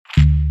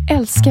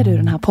Älskar du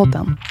den här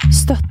podden?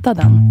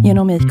 Stötta den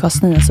genom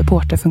IKAs nya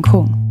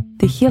supporterfunktion.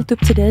 Det är helt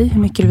upp till dig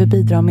hur mycket du vill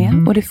bidra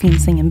med och det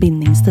finns ingen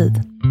bindningstid.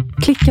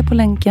 Klicka på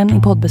länken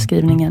i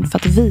poddbeskrivningen för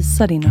att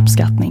visa din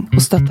uppskattning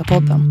och stötta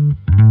podden.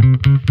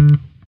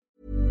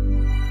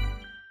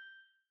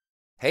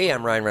 Hey,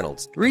 I'm Ryan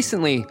Reynolds.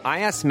 Recently,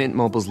 I asked Mint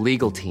Mobile's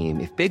legal team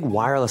if big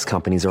wireless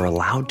companies are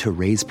allowed to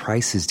raise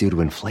prices due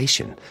to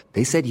inflation.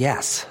 They said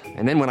yes.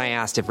 And then when I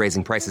asked if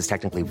raising prices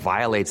technically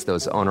violates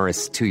those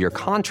onerous two-year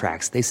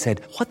contracts, they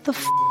said, "What the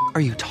f***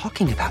 are you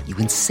talking about, you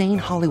insane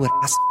Hollywood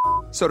ass?"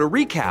 So to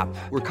recap,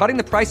 we're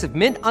cutting the price of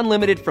Mint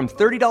Unlimited from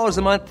 $30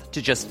 a month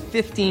to just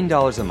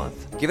 $15 a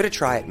month. Give it a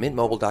try at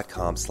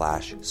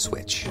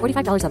mintmobile.com/switch.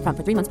 $45 up front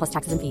for 3 months plus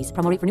taxes and fees.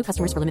 Promo rate for new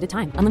customers for limited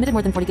time. Unlimited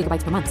more than 40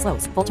 gigabytes per month.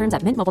 Slows full terms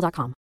at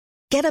mintmobile.com.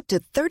 Get up to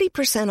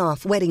 30%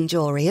 off wedding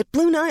jewelry at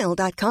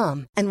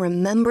BlueNile.com. And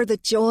remember the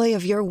joy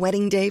of your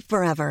wedding day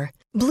forever.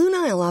 Blue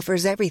Nile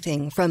offers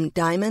everything from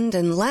diamond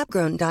and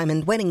lab-grown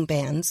diamond wedding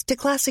bands to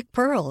classic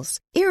pearls,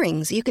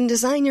 earrings you can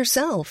design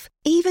yourself,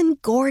 even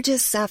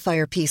gorgeous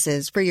sapphire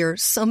pieces for your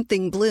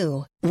something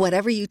blue.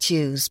 Whatever you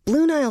choose,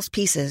 Blue Nile's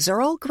pieces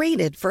are all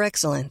graded for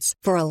excellence,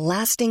 for a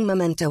lasting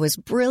memento as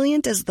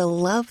brilliant as the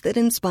love that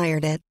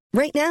inspired it.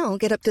 Right now,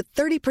 get up to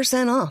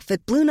 30% off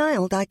at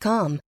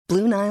BlueNile.com.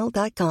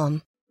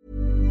 BlueNile.com.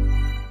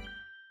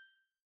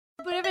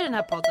 Då börjar vi den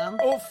här podden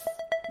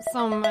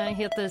som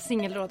heter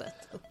Singelrådet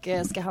och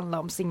ska handla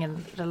om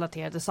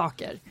singelrelaterade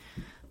saker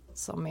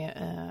som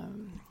är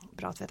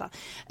bra att veta.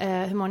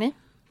 Hur mår ni?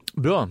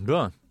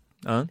 Bra.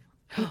 Ja.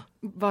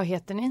 Vad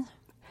heter ni?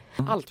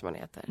 Allt man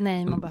heter.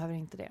 Nej, man behöver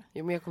inte det.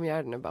 Jo, men jag kommer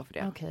göra det nu bara för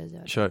det. Okej,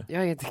 gör det. Kör.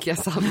 Jag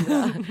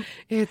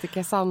heter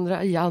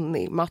Cassandra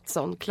Janni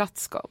Mattsson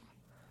Klatskov.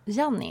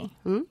 Janni?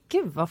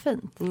 Gud, vad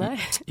fint. Nej.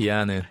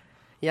 Janni.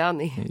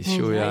 Janni.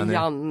 Tjo,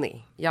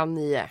 Janni.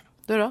 Janni.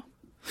 Du då?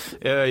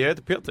 Jag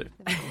heter Peter.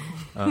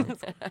 Ja.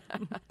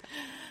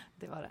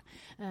 Det var det.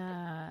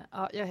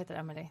 Ja, jag heter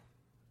Emily.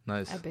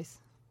 Nice. Ebbis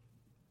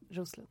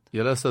Roslund.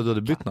 Jag läste att du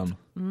hade bytt namn.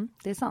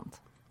 Det är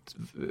sant.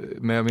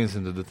 Men jag minns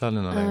inte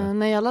detaljerna längre.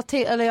 När jag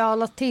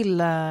la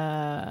till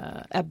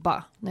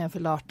Ebba när jag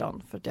fyllde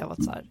 18 för att jag var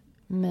ett så här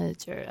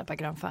major Ebba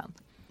Grön-fan.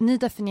 Ni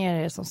definierar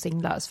er som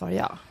singlar, svarar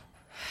jag.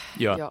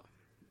 Ja.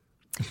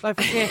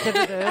 Varför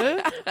tvekade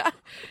du?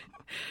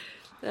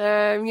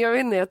 Jag vet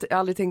inte, jag har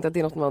aldrig tänkt att det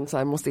är något man så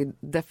här måste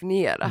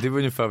definiera. Det var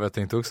ungefär vad jag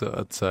tänkte också.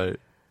 Att så här,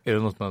 är det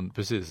något man,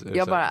 precis,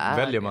 Jag bara här,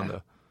 väljer man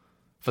det?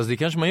 Fast det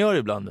kanske man gör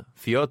ibland.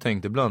 För jag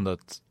tänkte ibland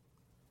att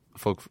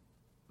folk,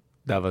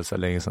 det här var så här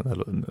länge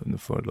sedan, nu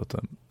får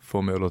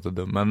mig att låta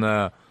dum.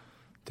 Men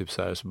typ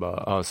så här, så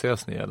bara,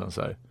 ses ni eller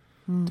så här,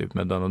 typ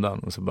med den och den.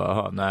 Och så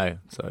bara, nej,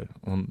 så här,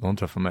 hon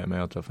träffar mig men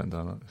jag träffar inte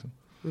henne. Liksom.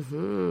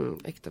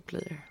 Äkta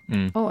player.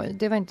 Oj,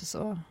 det var inte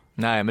så.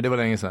 Nej, men det var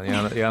länge sedan.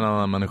 Jag är en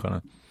annan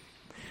människa.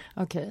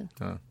 Okej.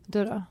 Ja.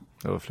 Du då?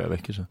 Det var flera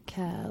veckor sedan.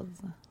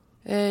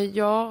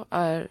 Jag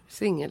är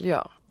singel,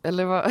 ja.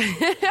 Eller vad?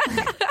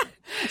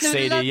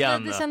 Säg det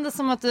igen. Det kändes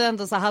som att du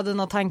ändå så hade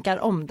några tankar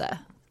om det.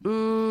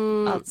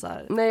 Alltså,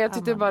 nej, jag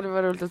tyckte bara det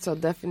var roligt att så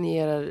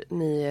definierar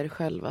ni er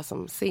själva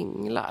som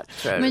singlar.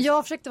 Men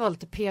jag försökte vara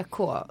lite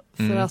PK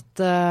för att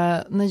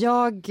när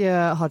jag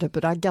har typ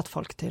raggat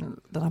folk till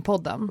den här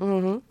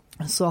podden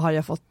så har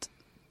jag fått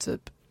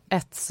typ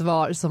ett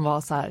svar som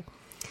var så här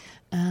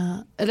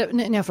eller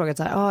när jag frågat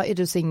så här, är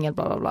du singel,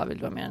 bla bla bla, vill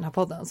du vara med i den här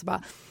podden? Så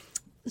bara,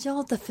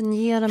 jag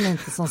definierar mig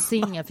inte som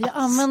singel för jag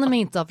använder mig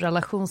inte av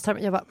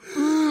relationstermer. Jag bara,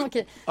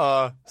 okej.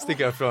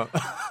 Sticker ifrån.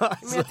 Men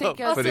jag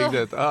tycker alltså,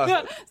 riktigt. Så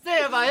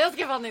jag bara, jag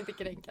ska fan inte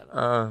kränka det.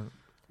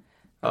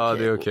 Ja,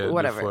 det är okej.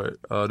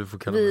 Du får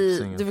kalla mig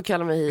singel. Du får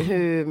kalla mig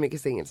hur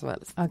mycket singel som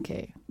helst.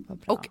 Okej, vad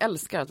bra. Och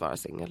älskar att vara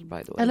singel,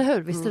 by the way. Eller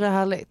hur? Visst är det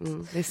härligt?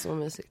 Det är så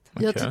mysigt.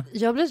 Okay.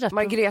 Jag blir rätt...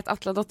 Margret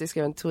Atladottir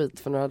skrev en tweet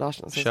för några dagar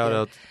sedan.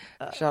 Shoutout.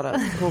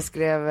 Hon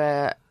skrev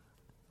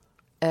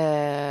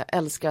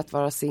älskar att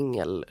vara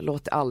singel,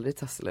 låt det aldrig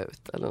ta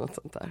slut. Eller något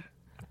sånt där.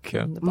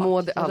 Okay.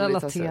 Må det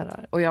aldrig ta slut.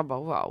 Och jag bara,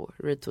 wow,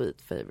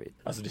 retweet, favorite.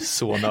 Alltså det är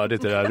så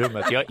nördigt i det här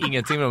rummet. Jag har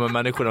ingenting med de här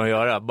människorna att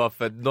göra. Bara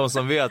för de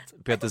som vet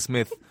Peter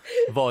Smith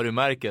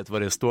varumärket,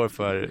 vad det står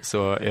för. Så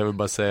jag vill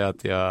bara säga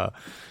att jag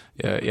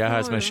är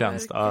här som en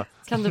tjänst.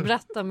 Kan du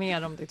berätta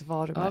mer om ditt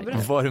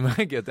varumärke?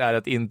 Varumärket är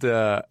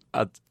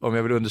att om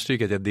jag vill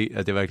understryka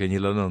att jag verkligen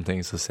gillar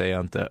någonting så säger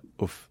jag inte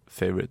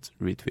favorite,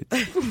 retweet.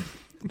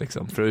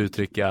 Liksom, för att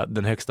uttrycka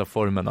den högsta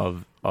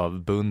formen av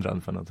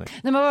beundran för någonting.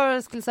 Nej, men vad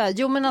jag skulle säga,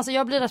 jo men alltså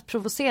jag blir rätt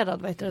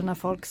provocerad, vet du, när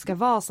folk ska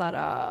vara så här,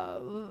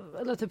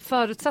 eller typ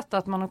förutsätta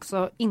att man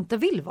också inte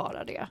vill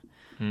vara det.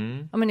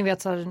 Ja, men ni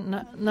vet så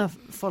här, när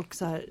folk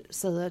så här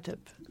säger typ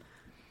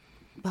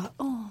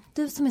bara,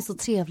 du som är så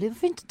trevlig,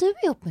 varför är inte du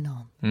ihop med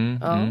någon?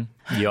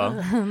 Ja.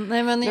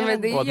 Nej,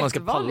 men det och att man ska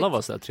palla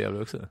vara så här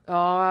trevlig också.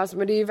 Ja, alltså,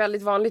 men det är ju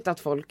väldigt vanligt att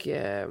folk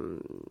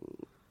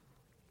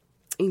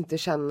inte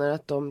känner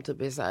att de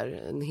typ är så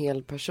här en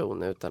hel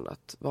person utan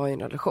att vara i en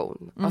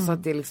relation. Alltså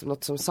att det är liksom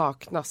något som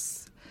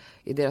saknas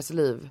i deras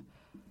liv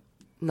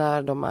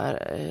när de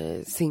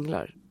är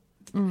singlar.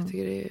 Jag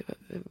tycker det är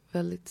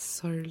väldigt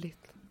sorgligt.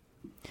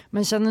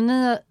 Men känner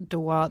ni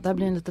då, det här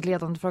blir en lite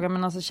ledande fråga,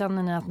 men alltså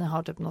känner ni att ni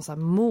har typ något så här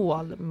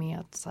mål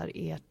med så här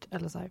ert,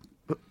 eller så här?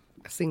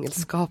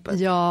 Singelskapet.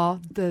 Ja,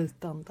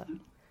 dejtande.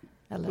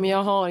 Eller? Men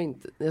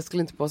jag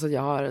skulle inte påstå att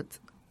jag har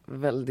ett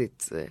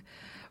väldigt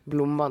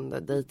blommande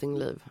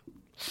datingliv.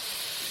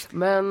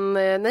 Men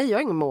nej, jag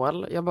har ingen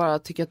mål. Jag bara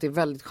tycker att det är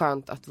väldigt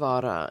skönt att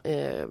vara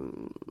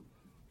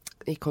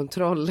i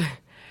kontroll.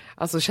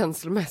 Alltså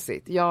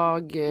känslomässigt.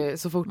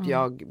 Så fort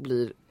jag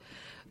blir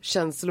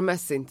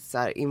känslomässigt inte så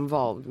här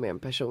involved med en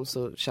person,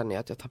 så känner jag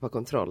att jag tappar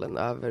kontrollen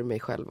över mig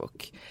själv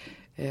och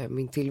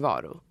min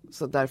tillvaro.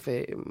 Så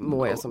därför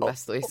mår jag som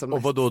bäst och är som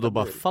mest. Och vad då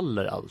bara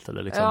faller allt?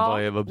 Eller liksom,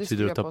 ja, vad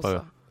betyder det att tappa?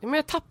 Ja, men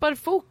jag tappar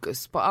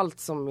fokus på allt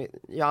som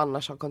jag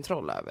annars har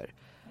kontroll över.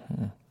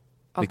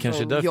 Det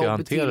kanske är därför jag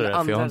hanterar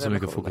det, för jag har inte så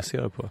mycket att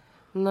fokusera på.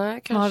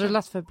 Nej, kanske. Har du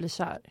lätt för att bli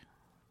kär?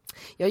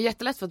 Jag är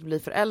jättelätt för att bli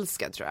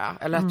förälskad, tror jag.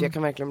 Eller att jag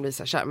kan verkligen bli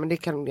så här kär. Men det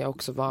kan jag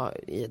också vara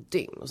i ett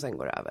dygn och sen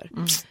går det över.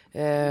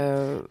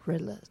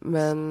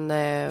 Men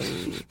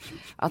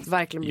att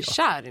verkligen bli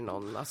kär i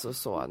någon, alltså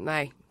så,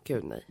 nej,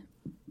 gud nej.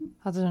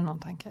 Hade du någon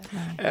tanke?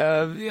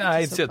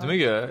 Nej, inte så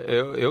jättemycket.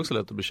 Jag är också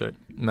lätt att bli kär.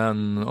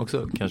 Men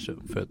också kanske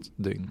för ett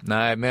dygn.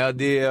 Nej, men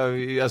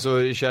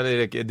alltså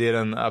kärlek, det är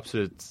den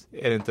absolut,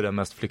 är det inte den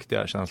mest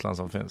flyktiga känslan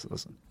som finns?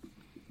 Alltså.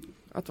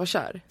 Att vara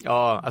kär?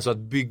 Ja, alltså att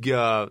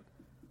bygga.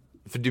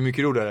 För det är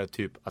mycket roligare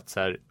typ att så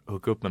här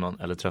hooka upp med någon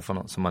eller träffa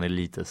någon som man är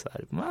lite så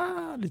här,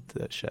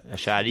 lite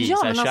kär i, ja,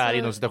 så här, alltså, kär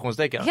inom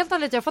citationstecken. Helt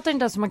ärligt, jag fattar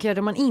inte ens hur man kan göra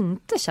det om man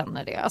inte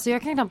känner det. Alltså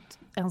jag kan knappt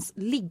ens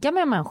ligga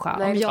med en människa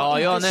om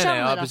jag inte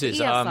känner att det är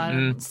så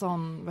här,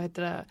 sån, vad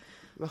heter det?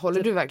 Men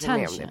håller du verkligen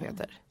med om det,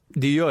 Peter?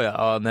 Det gör jag.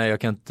 Ja, nej,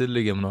 jag kan inte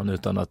ligga med någon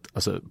utan att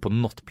alltså, på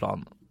något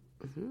plan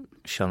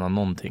känna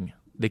någonting.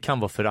 Det kan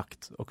vara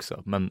förakt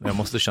också, men jag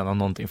måste känna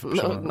någonting för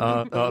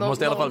personen. Jag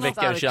måste i alla fall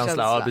väcka en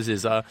känsla. Ja,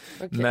 precis. Ja.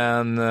 Okay.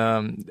 Men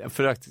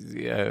förakt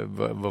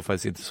var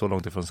faktiskt inte så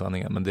långt ifrån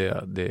sanningen, men det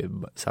är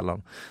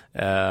sällan.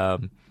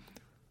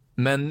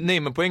 Men nej,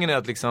 men poängen är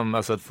att liksom,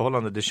 alltså ett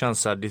förhållande, det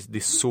känns så här, det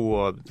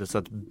är så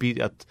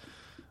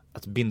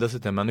att binda sig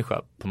till en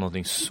människa på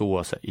någonting så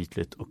här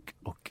ytligt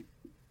och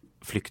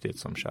flyktigt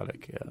som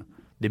kärlek.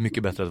 Det är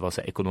mycket bättre att vara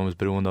så här ekonomiskt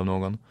beroende av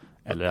någon.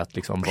 Eller att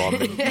liksom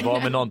vara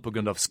med någon på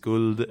grund av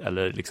skuld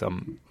eller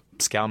liksom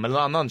skam eller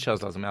någon annan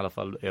känsla som i alla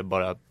fall är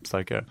bara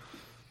starkare.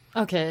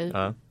 Okej.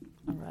 Ja.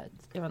 All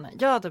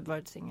right. Jag har typ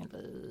varit singel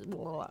i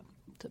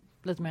typ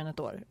lite mer än ett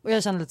år. Och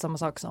jag kände lite samma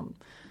sak som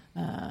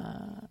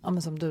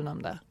som du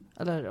nämnde.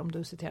 Eller om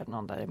du citerade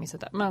någon där jag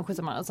missade det. Men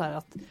skitsamma, så här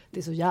att det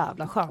är så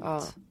jävla skönt.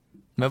 Ja.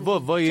 Men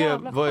vad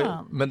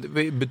är men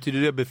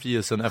betyder det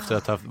befrielsen efter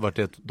att ha varit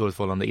i ett dåligt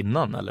förhållande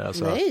innan eller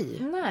alltså?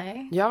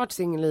 Nej. Jag har varit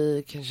singel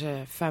i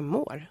kanske 5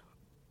 år.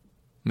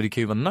 Men det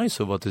kan ju vara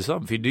nice att vara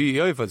tillsammans. För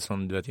jag är ju faktiskt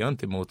som du vet, jag är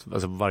inte emot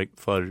alltså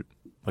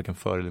varken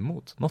för eller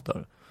emot något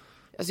där.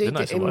 Alltså jag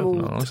är inte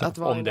emot att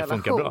vara i en relation. Om det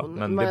funkar bra,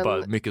 men det är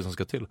bara mycket som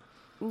ska till.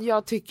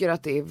 Jag tycker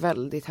att det är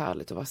väldigt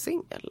härligt att vara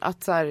singel.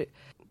 Att så här,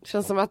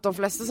 känns som att de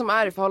flesta som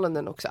är i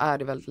förhållanden också är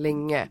det väldigt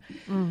länge.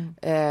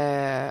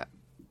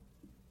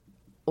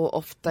 Och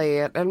ofta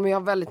men jag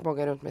har väldigt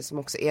många runt mig som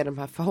också är de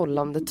här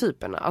förhållande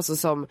typerna. Alltså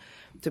som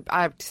typ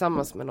är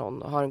tillsammans med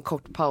någon och har en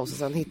kort paus och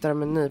sen hittar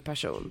de en ny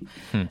person.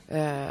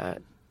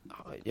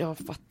 Jag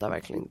fattar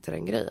verkligen inte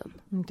den grejen.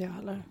 Inte jag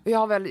heller.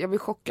 Jag blir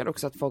chockad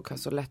också att folk har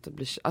så lätt att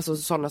bli, alltså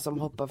sådana som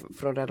hoppar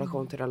från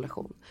relation till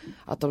relation.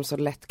 Att de så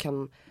lätt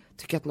kan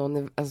tycka att någon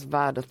är ens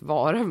värd att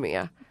vara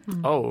med.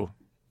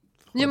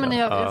 Jo, men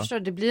jag förstår,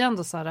 det blir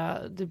ändå så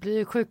här, det blir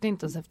ju sjukt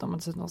intensivt om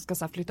man ska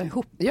så här flytta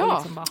ihop och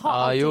liksom bara ha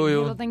allting,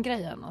 hela den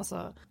grejen.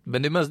 Alltså.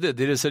 Men det är mest det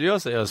är det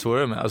seriösa jag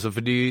svårar med. Alltså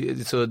för det är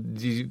så,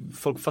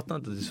 folk fattar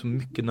inte att det är så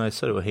mycket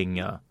najsare att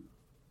hänga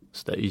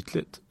så där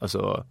ytligt.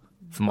 Alltså,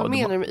 vad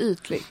menar du med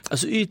ytligt?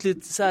 Alltså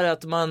ytligt så här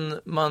att man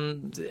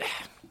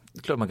det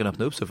är klart man kan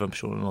öppna upp sig för en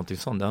person eller någonting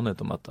sånt. Det handlar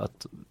inte om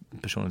att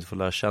personen inte får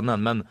lära känna.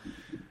 Men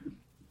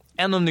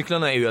en av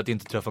nycklarna är ju att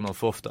inte träffa någon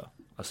för ofta.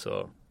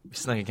 Alltså vi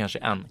snackar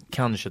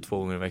kanske 2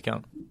 gånger i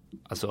veckan.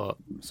 Alltså,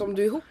 som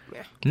du är ihop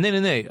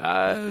med? Nej.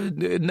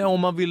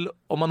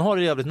 Om man har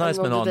det jävligt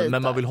nice med någon,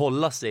 men man vill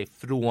hålla sig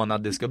från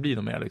att det ska bli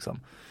något mer liksom.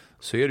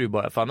 Så är det ju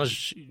bara, för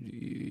annars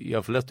är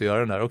det för lätt att göra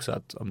den där också,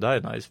 att om det här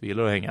är nice, vi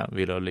gillar att hänga, vi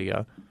gillar att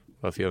ligga,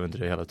 varför gör vi inte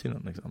det hela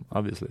tiden liksom,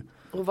 obviously.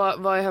 Och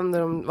vad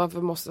händer om,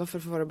 varför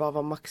får det bara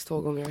vara max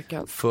 2 gånger i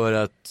veckan? För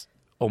att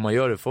om man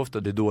gör det för ofta,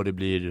 det är då det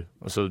blir,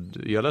 alltså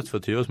jag är lätt för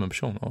att trivas med en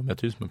person, och om jag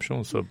trivs med en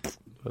person så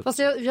fast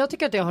jag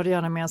tycker att det har att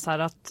göra med så här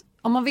att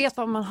om man vet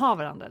vad man har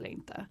varandra eller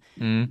inte.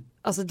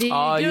 Alltså det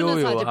är ju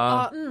grunden så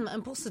här, typ,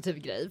 en positiv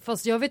grej.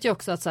 Fast jag vet ju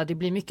också att så här, det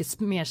blir mycket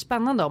mer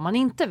spännande om man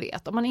inte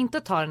vet. Om man inte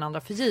tar den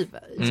andra för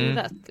givet.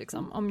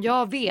 Liksom. Om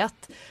jag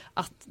vet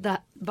att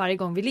varje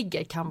gång vi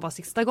ligger kan vara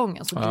sista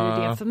gången, så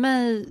blir det för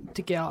mig,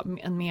 tycker jag,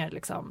 en mer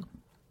liksom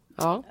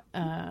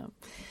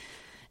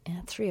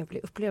en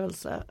trevlig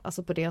upplevelse.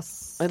 Alltså på det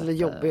sättet. Eller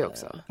jobbig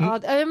också. Ja,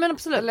 men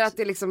absolut. Eller att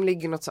det liksom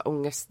ligger något så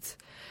ångest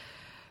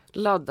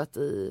laddat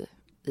i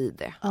i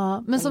det.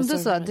 Ja, men som du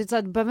sa,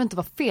 det behöver inte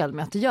vara fel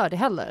med att du gör det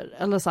heller.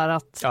 Eller så här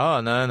att...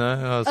 Ja,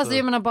 nej. Alltså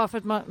jag menar bara för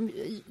att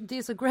det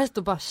är så great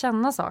att bara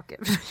känna saker.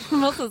 Man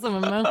måste som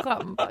en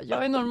människa.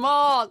 Jag är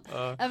normal.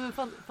 Även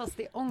fast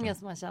det är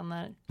ångest man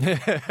känner.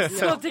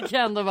 Så tycker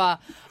jag ändå bara,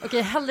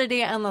 okej, hellre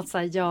det än att så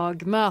här,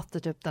 jag möter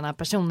typ den här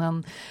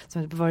personen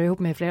som jag varit ihop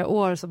med i flera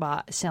år, så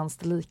bara känns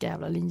det lika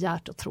jävla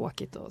linjärt och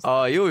tråkigt. Och så.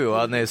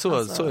 Ja, nej, så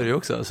är det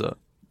också alltså.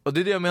 Och det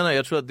är det jag menar,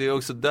 jag tror att det är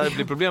också där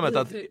blir problemet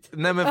att,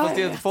 nej men fast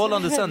det är ett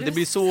förhållande sen, det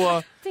blir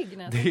så,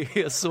 det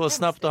är så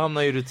snabbt att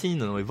hamna i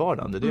rutinen och i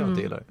vardagen, det är det jag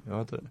inte gillar.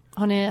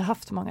 Har ni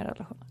haft många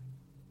relationer?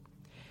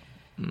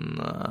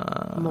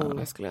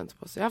 Många skulle jag inte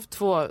på sig. Jag har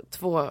haft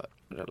två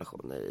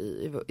relationer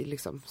i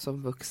liksom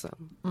som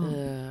vuxen.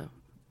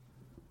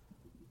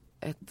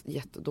 Ett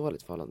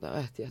jättedåligt förhållande och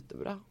ett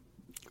jättebra.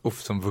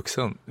 Som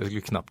vuxen, jag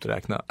skulle knappt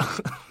räkna.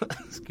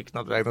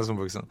 Som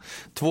vuxen.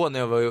 2 när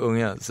jag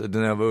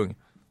var ung.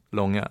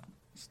 Långa.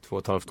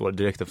 2,5 år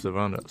direkt efter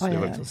varandra. Så det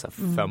var liksom så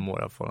här 5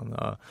 år förhållande.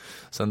 Ja.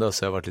 Sen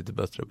dess har jag varit lite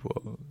bättre på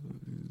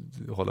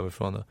att hålla mig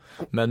från det.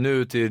 Men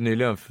nu till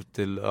nyligen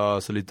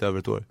så lite över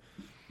ett år.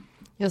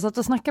 Jag satt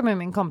och snackade med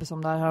min kompis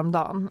om det här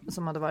häromdagen,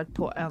 som hade varit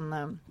på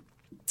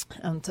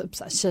en typ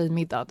så här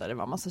tjejmiddag där det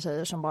var massa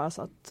tjejer som bara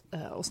satt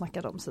och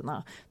snackade om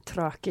sina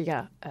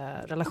tråkiga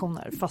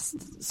relationer,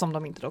 fast som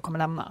de inte då kommer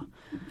lämna.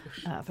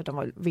 För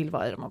de vill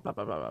vara i dem och bla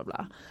bla bla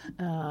bla.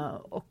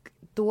 Och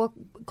då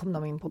kom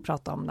de in på att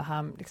prata om det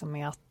här liksom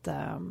med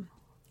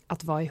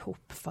att vara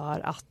ihop för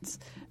att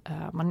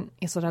man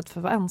är så rädd för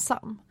att vara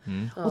ensam.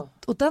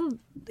 Och den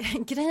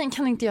grejen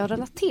kan inte jag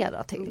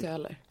relatera till. Inte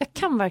heller. Jag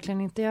kan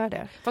verkligen inte göra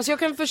det. Fast jag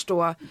kan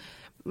förstå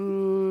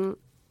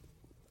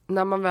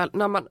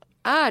när man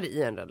är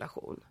i en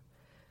relation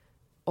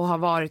och har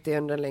varit det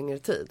under en längre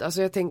tid.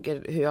 Alltså jag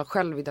tänker hur jag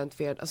själv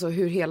identifierade, alltså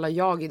hur hela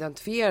jag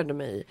identifierade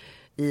mig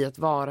i att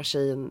vara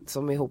tjejen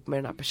som är ihop med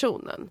den här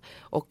personen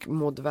och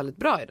mådde väldigt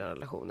bra i den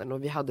relationen,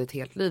 och vi hade ett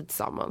helt liv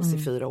tillsammans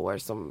i 4 år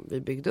som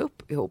vi byggde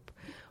upp ihop,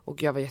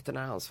 och jag var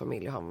jättenära hans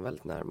familj och han var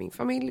väldigt nära min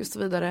familj och så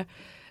vidare.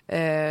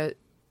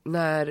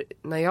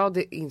 När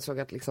jag insåg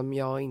att liksom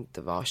jag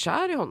inte var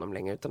kär i honom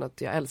längre, utan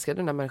att jag älskade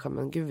den här människan,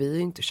 men gud, vi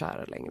är inte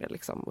kära längre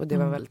liksom, och det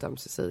var väldigt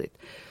ömsesidigt,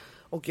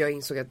 och jag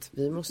insåg att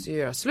vi måste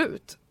göra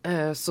slut,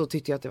 så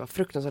tyckte jag att det var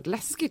fruktansvärt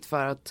läskigt,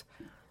 för att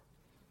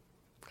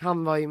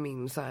han var ju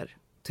min så här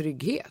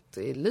trygghet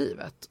i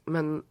livet,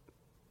 men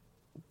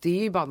det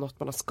är ju bara något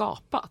man har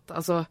skapat,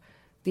 alltså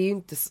det är ju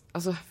inte,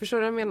 alltså förstår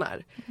du vad jag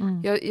menar?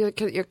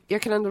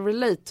 Jag kan ändå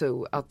relate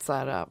to att så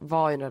här,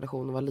 vara i en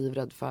relation och vara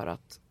livrädd för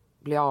att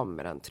bli av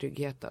med den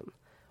tryggheten,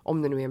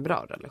 om det nu är en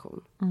bra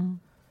relation. Men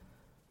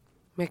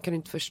jag kan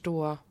inte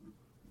förstå,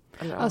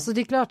 eller, alltså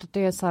det är klart att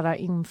det är så här,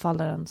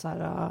 infaller en så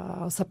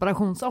här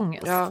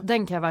separationsångest.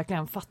 Den kan jag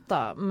verkligen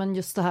fatta, men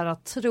just det här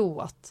att tro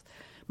att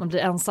man blir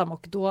ensam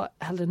och då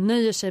hellre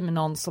nöjer sig med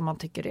någon som man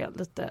tycker är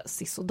lite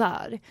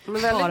sisådär.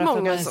 Men väldigt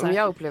många som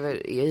jag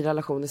upplever i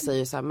relationer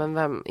säger så här,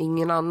 men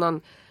ingen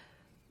annan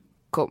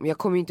jag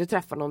kommer ju inte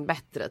träffa någon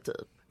bättre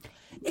typ.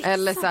 Exakt.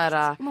 Eller så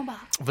här,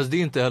 fast det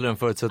är inte heller en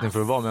förutsättning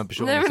för att vara med en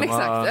person. Nej, men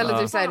exakt. Eller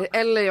typ så här,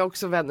 eller jag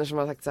också vänner som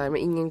har sagt så här,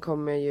 men ingen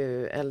kommer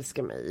ju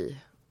älska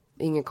mig.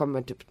 Ingen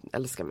kommer typ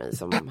älska mig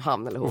som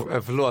han eller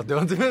hon. Förlåt, det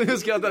var inte men jag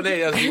skratta.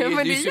 Nej, alltså, men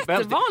det är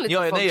jättevanligt att folk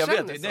jag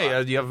känner vet.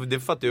 så. Nej, det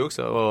fattar jag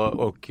också.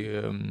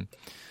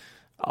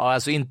 Ja,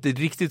 alltså inte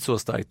riktigt så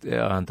starkt.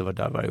 Jag har inte varit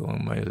där varje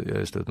gång jag är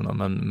i slut med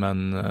någon.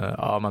 Men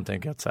ja, man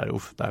tänker att så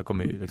här, det här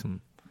kommer ju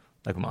liksom,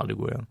 det här kommer aldrig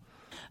gå igen.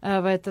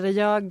 Vad heter det?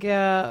 Jag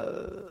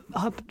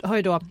har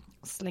ju då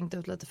slängt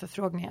ut lite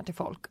förfrågningar till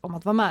folk om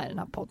att vara med i den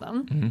här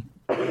podden.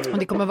 Och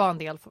det kommer vara en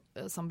del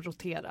som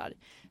roterar,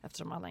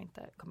 eftersom alla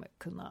inte kommer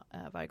kunna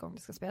varje gång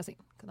det ska spelas in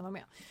kunna vara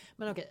med.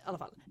 Men okej, i alla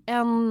fall.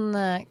 En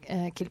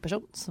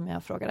killperson som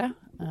jag frågade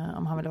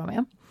om han ville vara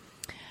med.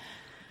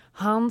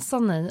 Han sa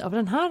nej av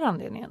den här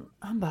anledningen.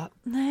 Han bara,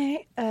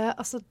 nej,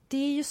 alltså det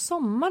är ju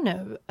sommar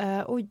nu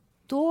och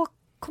då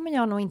kommer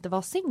jag nog inte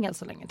vara singel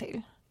så länge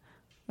till.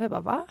 Och jag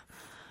bara, va?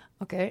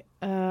 Okej.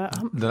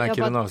 Den här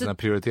killen har sina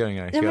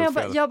prioriteringar helt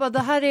fel. Jag bara, det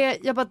här är,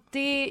 jag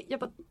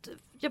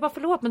bara,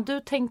 förlåt, men du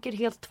tänker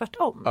helt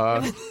tvärtom.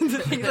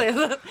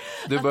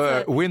 Du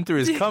bara, winter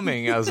is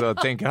coming, alltså,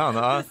 tänker han.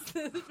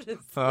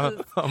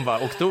 Han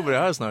bara, oktober är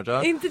här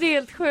snart. Inte det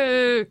helt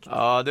sjukt?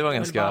 Ja, det var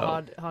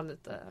ganska... Ha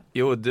lite...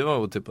 Jo, det var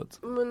otippat.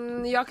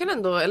 Men jag kan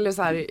ändå, eller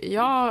så här,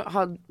 jag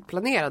har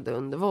planerade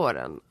under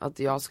våren att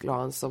jag skulle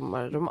ha en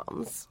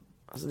sommarromans.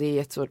 Alltså det är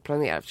jättesvårt att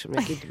planera eftersom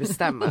jag kan inte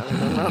bestämma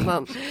över någon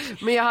annan.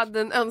 Men jag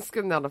hade en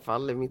önskan i alla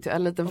fall i mitt,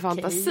 en liten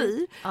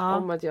fantasi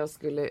om att jag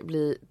skulle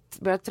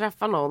börja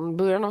träffa någon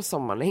början av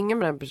sommaren, hänga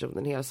med den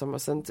personen hela sommaren,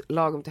 sen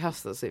lagom till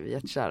hösten så är vi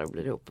jättekära och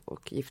blir ihop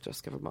och gifter oss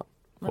och skaffar barn.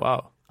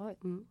 Wow.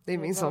 Det är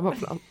min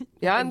sommarplan.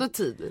 Jag har ändå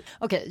tid.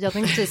 Okej, jag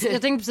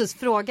tänkte precis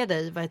fråga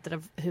dig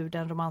hur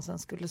den romansen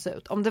skulle se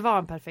ut. Om det var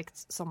en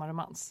perfekt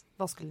sommarromans,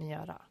 vad skulle ni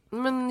göra?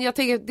 Men jag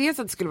tänker dels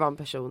att det skulle vara en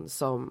person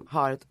som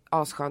har ett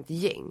asskönt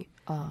gäng.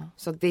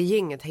 Så att det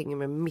gänget hänger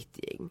med mitt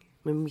gäng,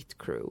 med mitt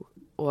crew.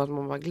 och att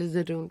man bara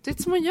glider runt. Det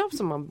är som man gör,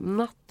 som man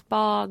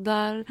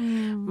nattbadar,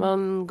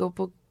 man går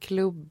på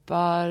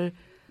klubbar,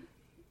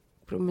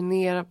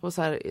 promenerar på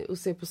så här och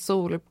ser på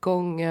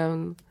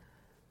soluppgången.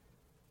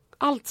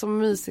 Allt som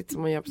mysigt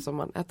som man gör på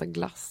sommaren, äta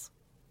glass.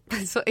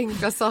 Så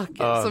enkla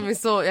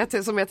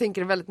saker som jag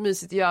tänker är väldigt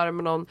mysigt att göra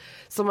med någon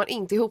som man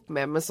inte är ihop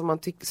med, men som man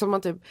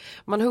typ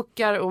man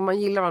huckar och man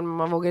gillar varandra, men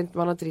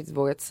man har inte riktigt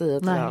vågat säga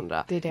till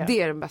varandra. Det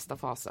är den bästa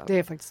fasen. Det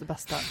är faktiskt det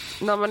bästa.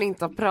 När man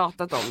inte har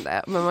pratat om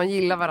det, men man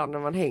gillar varandra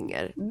när man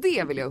hänger.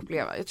 Det vill jag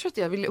uppleva. Jag tror att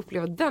jag vill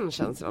uppleva den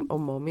känslan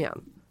om och om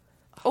igen.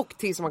 Och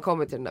tills man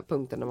kommer till den där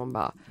punkten när man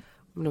bara,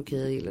 men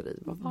okej, jag gillar dig.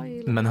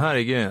 Men här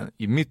är grejen,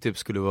 mitt tips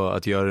skulle vara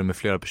att göra det med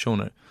flera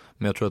personer.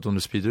 Men jag tror att om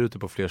du sprider ut det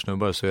på fler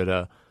snubbar så är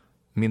det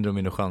mindre och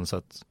mindre chans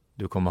att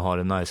du kommer ha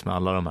det nice med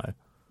alla de här.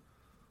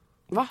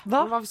 Va?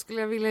 Varför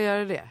skulle jag vilja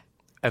göra det?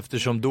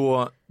 Eftersom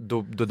då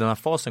den här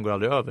fasen går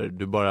aldrig över.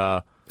 Du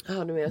bara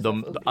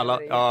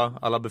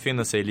alla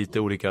befinner sig i lite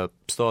olika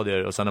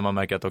stadier. Och sen när man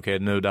märker att okej,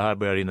 nu det här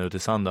börjar rinna ut i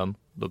sanden,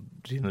 då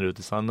rinner det ut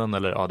i sanden.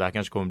 Eller det här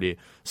kanske kommer bli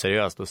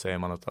seriöst. Då säger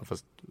man att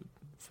fast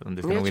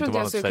det får nog inte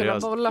vara seriöst. Jag tror inte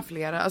jag kunna bolla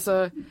flera.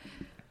 Alltså,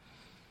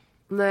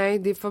 nej,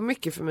 det är för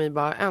mycket för mig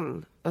bara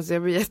en. Alltså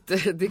jag blir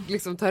det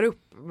liksom tar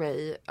upp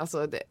mig,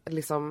 alltså det,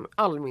 liksom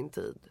all min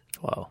tid.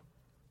 Wow.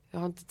 Jag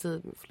har inte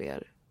tid med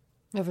fler.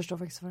 Jag förstår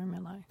faktiskt vad du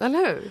menar. Eller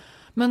hur?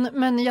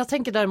 Men jag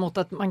tänker däremot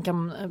att man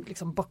kan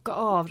liksom bocka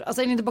av.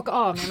 Alltså inte bocka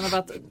av, men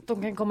att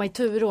de kan komma i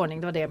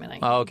turordning. Det var det jag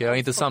menade. Okej,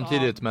 inte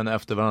samtidigt av. Men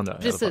efter varandra.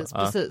 Precis.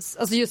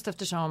 Alltså just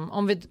eftersom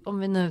om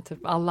vi nu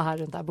typ alla här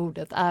runt det här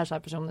bordet är så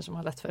här personer som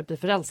har lätt för att bli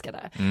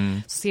förälskade.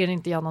 Så ser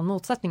inte jag någon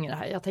motsättning i det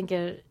här.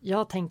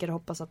 Jag tänker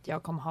hoppas att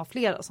jag kommer ha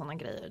flera sådana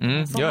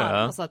grejer.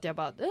 Alltså att jag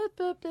bara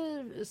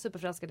blir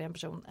superförälskad i en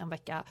person en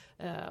vecka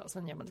och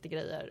sen gör man lite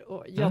grejer.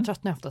 Och jag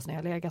tröttnar oftast när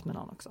jag har legat med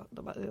någon också.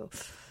 Då bara,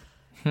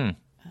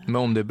 Men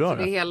om det är bra så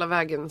det är hela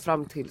vägen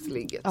fram till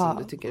ligget som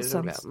du tycker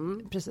är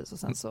roligt. Precis, och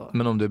sen så.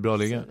 Men om det är bra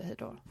ligga?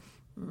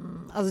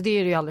 Alltså det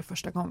är ju aldrig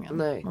första gången.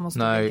 Nej. Man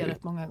måste ligga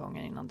rätt många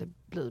gånger innan det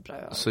blir bra.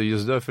 Så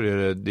just därför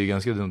är det är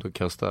ganska dumt att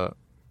kasta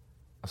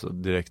alltså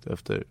direkt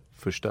efter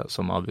första,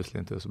 som obviously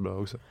inte är så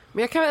bra också.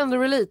 Men jag kan ändå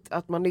relate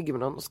att man ligger med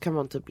någon och så kan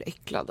man typ bli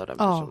äcklad av den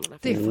personen.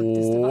 Det är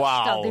faktiskt det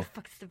värsta. Det är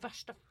faktiskt det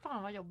värsta.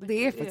 Fan vad jobbigt.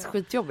 Det är faktiskt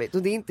skitjobbigt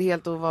och det är inte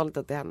helt ovanligt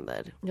att det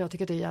händer. Jag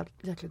tycker det är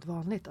jäkligt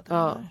vanligt att det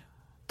händer.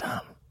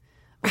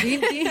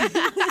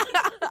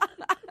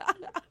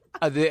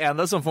 Det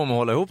enda som får mig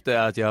hålla ihop det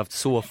är att jag har haft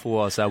så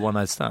få så här one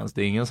night stands.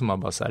 Det är ingen som har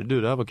bara så här,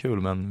 du det här var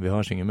kul men vi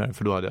hörs inget mer.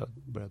 För då hade jag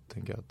börjat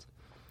tänka att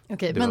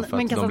okej, men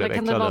kan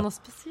det vara något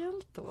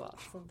speciellt då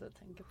som du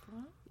tänker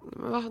på?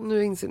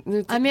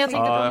 Nej, men jag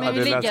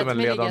tänkte på med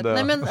ligget.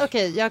 Nej men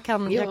okej, jag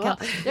kan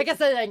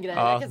säga en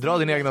grej. Dra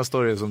din egna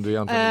story som du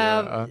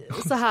egentligen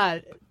så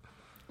här.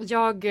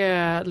 Jag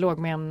låg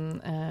med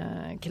en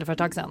kille för ett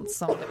tag sedan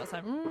som det var så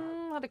här,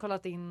 hade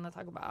kollat in ett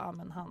tag och bara,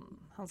 men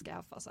han ska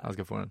haffa så här. Han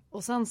ska få den.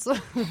 Och sen så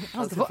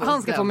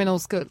han ska få min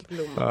oskuld,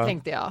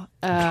 tänkte jag.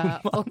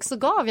 Och så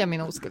gav jag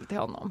min oskuld till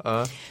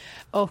honom.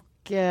 Och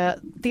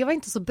det var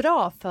inte så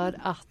bra för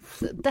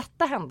att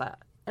detta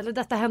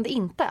hände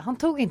inte. Han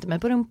tog inte mig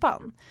på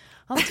rumpan.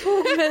 Han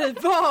tog mig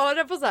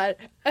bara på så här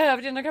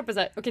överdelen av kroppen så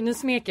här. Okej, nu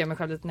smeker jag mig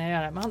själv lite när jag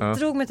gör det, men han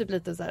drog mig typ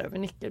lite så här över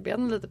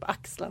nyckelbenen, lite på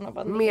axlarna och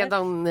bara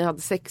medan ni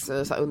hade sex så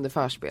här, under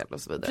förspel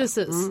och så vidare.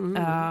 Precis.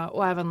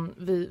 Och även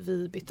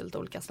vi bytte lite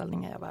olika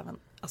ställningar. Jag var även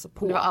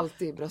på. Det var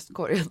alltid i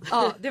bröstkorgen.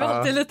 Ja, det var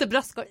alltid lite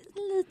bröstkorg,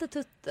 lite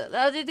tuttel.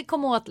 Det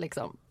kom åt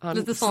liksom.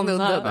 Lite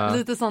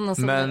sådana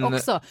som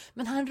också.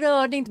 Men han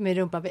rörde inte mig i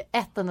rumpan vid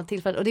ett enda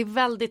tillfälle, och det är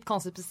väldigt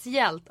konstigt,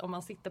 speciellt om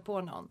man sitter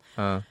på någon.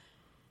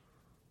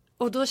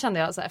 Och då kände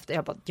jag så här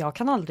efter, jag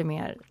kan aldrig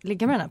mer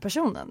ligga med den här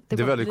personen. Det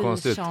är väldigt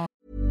konstigt.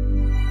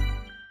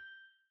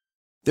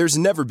 There's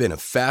never been a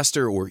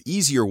faster or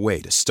easier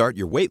way to start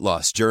your weight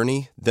loss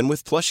journey than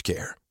with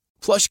PlushCare.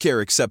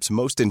 PlushCare accepts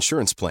most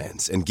insurance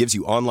plans and gives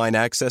you online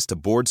access to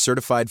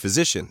board-certified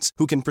physicians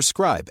who can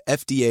prescribe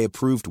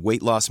FDA-approved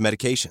weight loss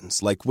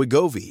medications like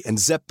Wegovy and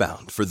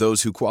Zepbound for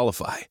those who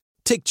qualify.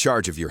 Take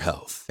charge of your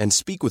health and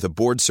speak with a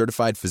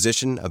board-certified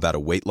physician about a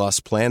weight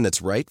loss plan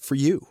that's right for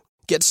you.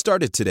 Get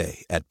started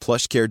today at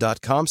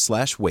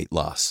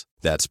plushcare.com/weightloss.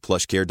 That's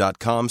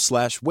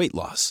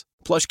plushcare.com/weightloss.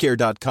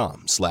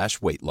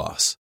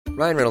 plushcare.com/weightloss.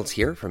 Ryan Reynolds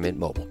here from Mint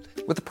Mobile.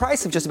 With the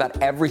price of just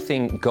about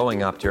everything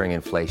going up during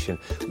inflation,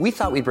 we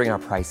thought we'd bring our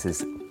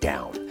prices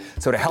down.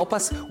 So to help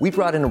us, we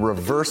brought in a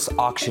reverse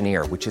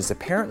auctioneer, which is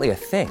apparently a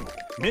thing.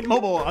 Mint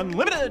Mobile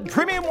Unlimited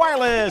Premium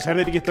Wireless. How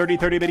to get 30,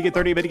 30, bit to get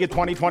 30, bit to get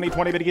 20, 20,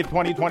 20, bit to get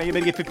 20, 20,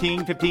 bit to get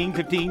 15, 15,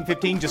 15,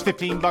 15, just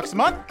 $15 a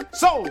month?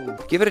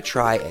 Sold! Give it a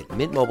try at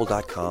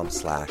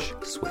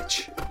mintmobile.com/switch.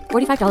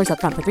 $45 up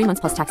front for 3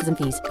 months plus taxes and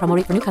fees. Promo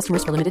rate for new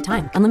customers for limited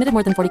time. Unlimited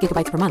more than 40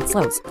 gigabytes per month.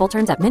 Slows full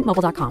terms at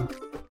mintmobile.com.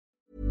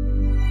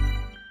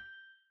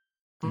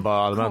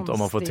 Bara allmänt, om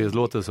man får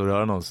tillåtelse att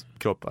röra någons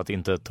kropp, att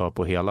inte ta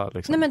på hela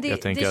liksom. Nej, men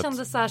det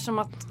kändes så här som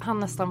att han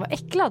nästan var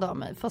äcklad av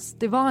mig, fast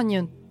det var han ju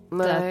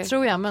inte,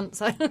 tror jag, men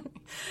så här.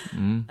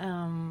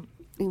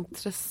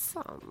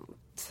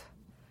 Intressant.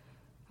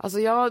 Alltså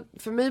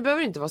för mig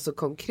behöver det inte vara så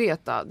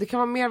konkreta. Det kan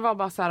vara mer vara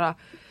bara så här.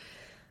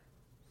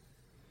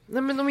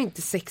 Nej men om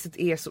inte sexet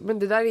är så. Men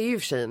det där är ju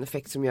för sig en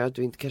effekt som gör att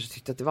du inte kanske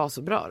tyckte att det var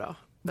så bra då.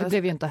 Det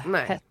blev ju inte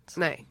hett.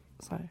 Nej.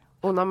 Sorry.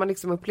 Och när man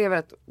liksom upplever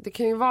att det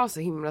kan ju vara så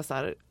himla så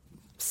här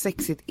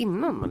sexigt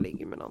innan man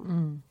ligger med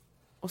någon.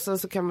 Och sen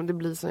så kan det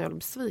bli sån jävla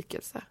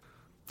besvikelse.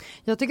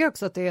 Jag tycker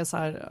också att det är så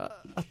här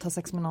att ha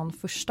sex med någon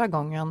första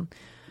gången,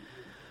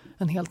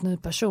 en helt ny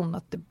person,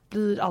 att det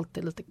blir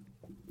alltid lite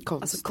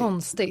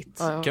konstigt.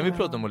 Ja. Kan vi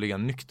prata om att ligga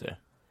nykter?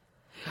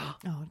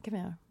 Ja, det kan vi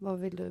göra. Vad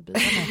vill du bidra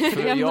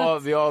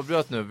med? Vi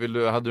avbröt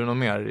nu. Hade du något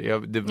mer?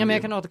 Men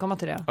jag kan återkomma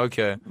till det.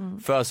 Okej.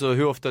 För alltså,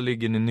 hur ofta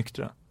ligger ni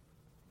nyktra?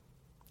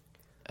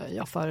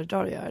 Jag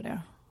föredrar att göra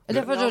det. Eller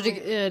jag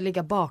föredrar att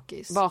ligga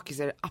bakis. Bakis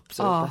är det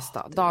absolut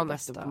bästa. Dagen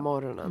bästa. efter på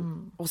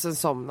morgonen. Och sen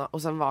somna.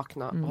 Och sen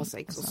vakna och ha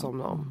sex och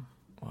somna om.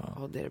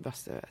 Och det är det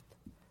bästa jag vet.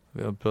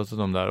 Vi har pratat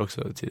om det här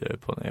också tidigare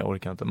på när jag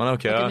orkar inte. Men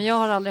okej. Men jag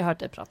har aldrig hört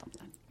dig prata om det.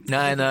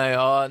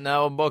 Nej,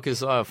 och bakis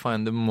så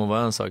fine, det må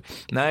vara en sak.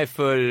 Nej,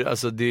 för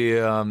alltså det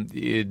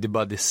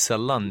är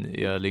sällan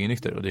jag ligger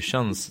nykter och det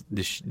känns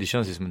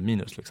ju som ett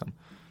minus liksom.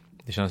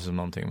 Det känns som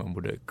någonting man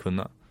borde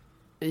kunna.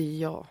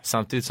 Ja.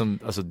 Samtidigt som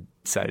alltså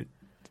så här.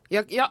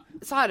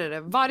 Så här är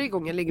det. Varje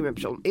gång jag ligger med en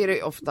person är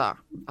det ofta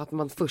att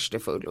man först är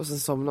full och sen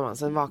somnar man,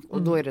 sen vaknar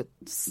och då är det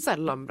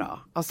sällan bra.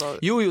 Alltså,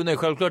 Jo, nej,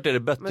 självklart är det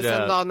bättre. Men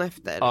sen dagen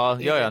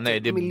efter. Nej,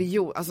 det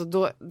miljon. Alltså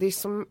då, det är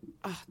som,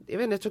 jag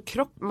vet inte, jag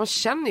tror man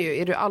känner ju,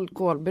 är du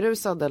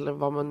alkoholberusad eller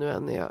vad man nu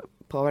än är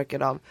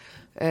påverkad av,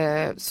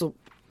 så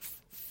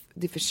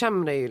det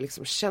försämrar ju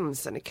liksom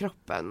känslan i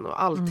kroppen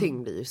och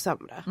allting blir ju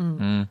sämre.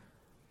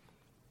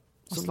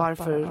 Så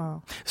varför...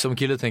 Som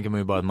kille tänker man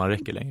ju bara att man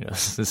räcker längre.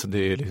 Så det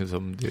är liksom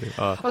som det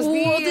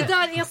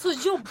där är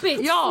så jobbigt.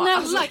 Ja, snälla,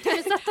 alltså, kan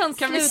vi sätta en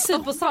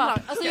sluttid på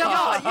samlar? Alltså,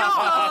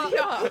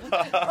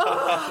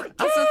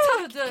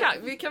 tack.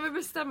 Vi kan väl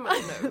bestämma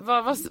nu.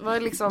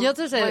 Vad liksom, jag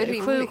tror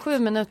säga 7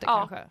 minuter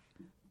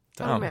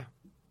kanske. Med.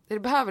 Det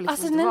behöver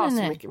liksom inte vara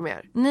så mycket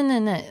mer.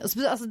 Nej.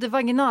 Alltså det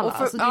vaginala.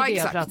 Alltså, det är det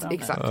exakt, jag pratar om.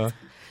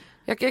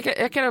 Exakt.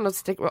 Jag kan ändå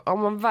sträcka, om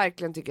man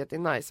verkligen tycker att det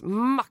är nice,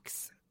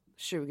 max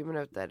 20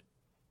 minuter.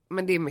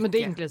 Men det är mycket. Men det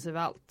är inklusive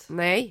allt.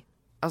 Nej,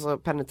 alltså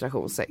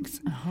penetrationssex.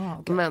 Aha,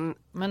 okay.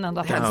 Men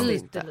ändå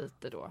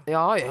lite då.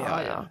 Ja.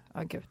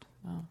 Gud.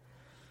 Ja.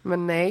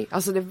 Men nej,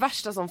 alltså det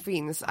värsta som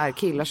finns är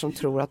killar som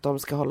tror att de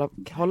ska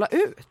hålla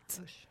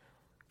ut.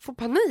 Få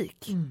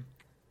panik.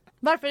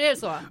 Varför är det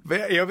så?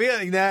 Jag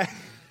vet, nej.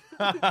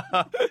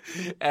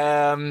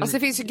 Alltså det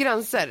finns ju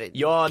gränser.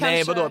 Ja, kanske...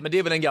 nej, vadå? Men det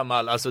är väl en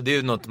gammal, alltså det är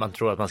ju något man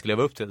tror att man ska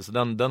leva upp till. Så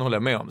den håller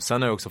jag med om.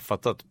 Sen har jag också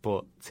fattat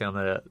på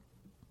senare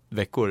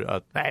veckor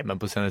att, nej men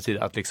på senare tid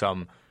att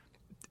liksom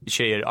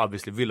tjejer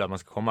obviously vill att man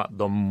ska komma.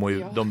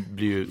 De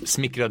blir ju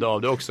smickrade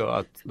av det också,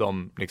 att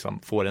de liksom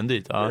får en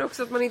dit. Men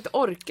också att man inte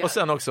orkar. Och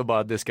sen också bara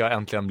att det ska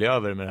äntligen bli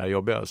över med det här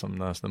jobbiga som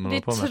nästan man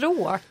håller på med. Det är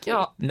tråkigt.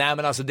 Ja. Nej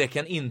men alltså det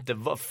kan inte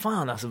vara,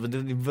 fan alltså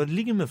vad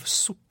ligger med för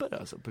sopor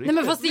alltså på nej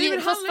men fast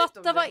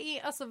fatta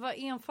vad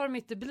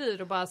enformigt det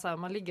blir och bara så här,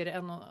 man ligger i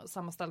en och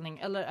samma ställning,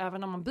 eller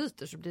även när man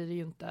byter så blir det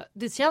ju inte,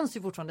 det känns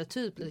ju fortfarande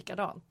typ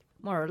likadant,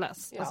 more or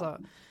less. Alltså.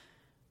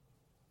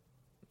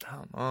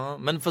 Ja,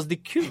 men fast det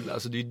är kul,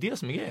 alltså det är ju det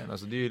som är grejen,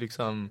 alltså det är ju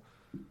liksom.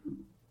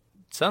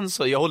 Sen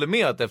så, jag håller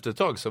med att efter ett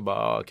tag så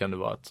bara kan det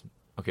vara att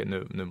okej,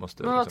 nu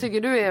måste. Men vad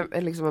tycker du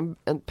är liksom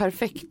en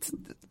perfekt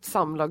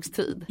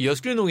samlagstid? Jag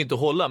skulle nog inte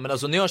hålla, men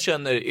alltså när jag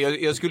känner,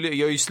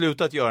 jag har ju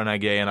slutat göra den här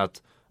grejen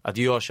att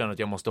jag känner att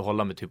jag måste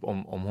hålla mig typ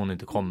om hon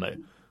inte kommer.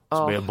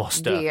 Så jag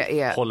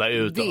måste hålla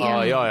ut.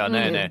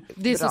 Nej.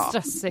 Det är så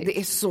stressigt. Det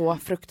är så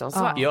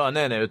fruktansvärt. Ja,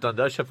 nej, utan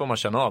där får man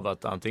känna av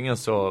att antingen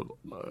så,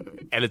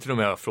 eller till och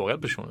med jag har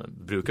frågat personen,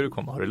 brukar du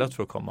komma? Har du lätt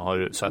för att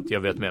komma? Så att jag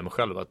vet med mig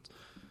själv att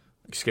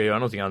ska jag göra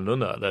någonting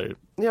annorlunda? Eller?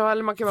 Ja,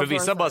 eller man kan för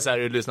vissa bara så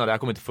här, lyssna, det här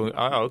kommer inte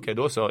funka. Okej,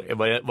 då så.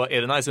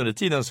 Är det nice under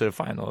tiden så är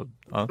det fine. Och,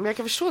 men jag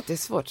kan förstå att det är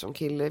svårt som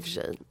kille i och för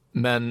sig.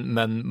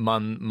 Men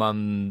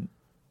man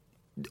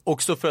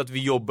också för att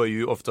vi jobbar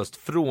ju oftast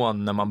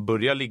från när man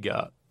börjar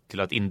ligga till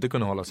att inte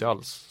kunna hålla sig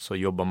alls, så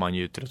jobbar man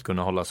ju till att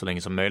kunna hålla så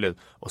länge som möjligt.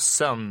 Och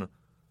sen,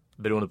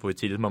 beroende på hur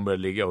tidigt man börjar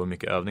ligga och hur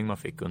mycket övning man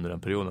fick under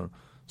den perioden,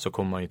 så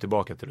kommer man ju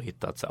tillbaka till att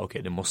hitta att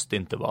okej, det måste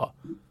inte vara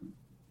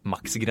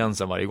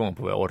maxgränsen varje gång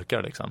på vad jag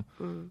orkar liksom.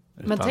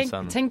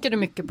 Men tänker du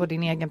mycket på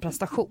din egen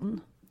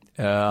prestation?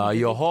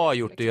 Jag har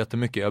gjort det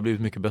jättemycket. Jag har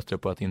blivit mycket bättre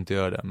på att inte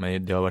göra det.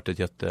 Men det har varit ett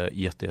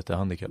jätte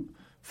handikapp.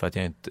 För att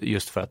jag inte,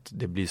 just för att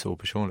det blir så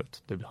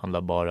opersonligt. Det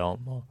handlar bara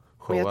om att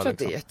showa, men jag tror liksom. att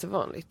det är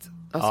jättevanligt.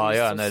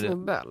 Alltså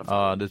snubbe i alla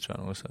fall. Ja, det tror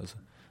jag nog också. Alltså.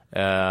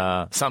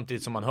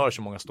 Samtidigt som man hör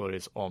så många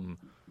stories om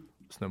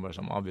snubbar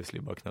som obviously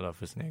bara knallar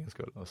för sin egen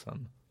skull. Och,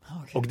 sen...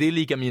 och det är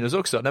lika minus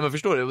också. Nej men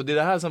förstår du, det är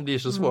det här som blir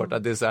så svårt.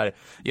 Att det är så här,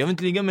 jag vill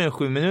inte ligga mer än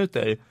 7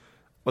 minuter.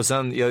 Och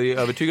sen, jag är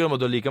övertygad om att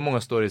det är lika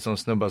många stories som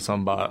snubbar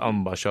som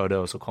bara körde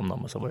och så kom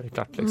de och så var det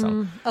klart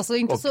liksom. Alltså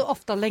inte så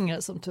ofta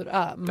längre som tur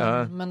är,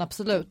 men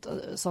absolut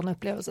sådana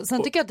upplevelser.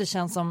 Sen tycker jag att det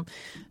känns som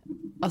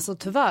Alltså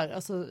tyvärr,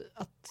 alltså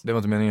att... Det var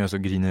inte meningen att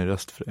jag så grinig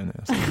röst för dig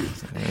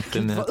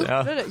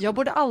nu. Jag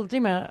borde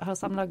aldrig mer ha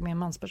samlag med en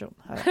mansperson.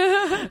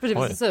 För det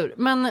var så sur.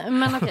 Men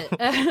okej.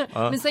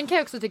 Men sen kan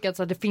jag också tycka att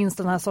så, det finns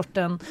den här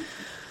sorten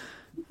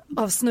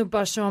av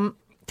snubbar som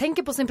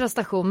tänker på sin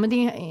prestation, men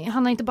det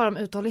handlar inte bara om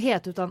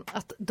uthållighet utan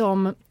att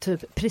de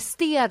typ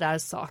presterar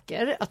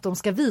saker, att de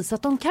ska visa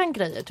att de kan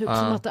grejer, typ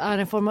som att det är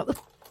en form av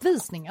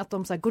uppvisning, att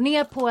de så här, går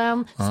ner på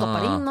en,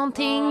 stoppar in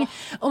någonting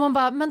och man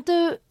bara, men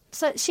du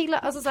så här, chilla,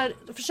 alltså så här,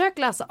 försök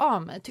läsa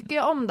av mig, tycker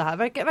jag om det här,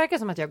 verkar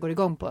som att jag går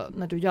igång på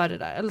när du gör det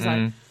där, eller så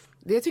här.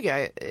 Det tycker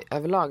jag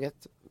överlag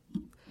att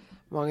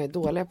många är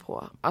dåliga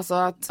på, alltså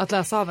att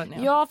läsa av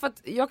en. Ja, för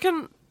att jag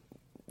kan.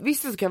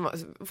 Visst så kan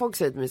folk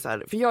säga till mig så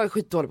här, för jag är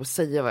skitdålig på att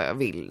säga vad jag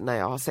vill när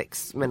jag har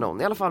sex med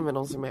någon, i alla fall med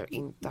någon som jag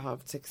inte har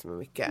haft sex med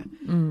mycket.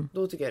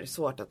 Då tycker jag det är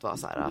svårt att vara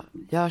så här,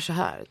 gör så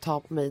här, ta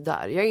på mig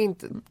där. Jag är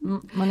inte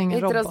man är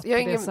ingen inte robot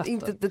jag är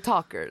inte the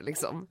talker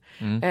liksom.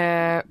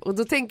 Och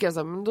då tänker jag så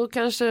här, men då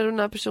kanske den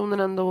här personen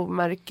ändå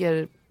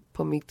märker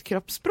på mitt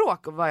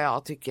kroppsspråk och vad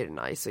jag tycker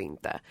är nice och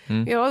inte.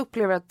 Jag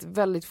upplever att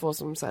väldigt få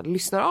som så här,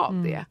 lyssnar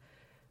av det.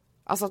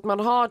 Alltså att man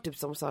har typ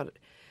som så här,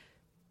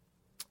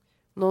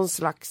 någon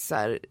slags så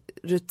här,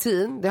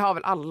 rutin, det har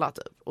väl alla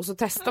typ. Och så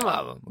testar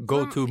man.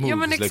 Go to moves, ja,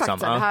 men exakt, liksom.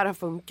 Så här, det här har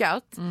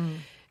funkat.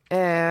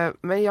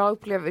 Men jag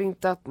upplever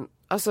inte att,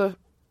 alltså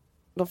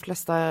de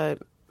flesta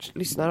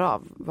lyssnar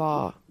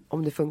av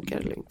om det funkar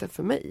eller inte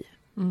för mig.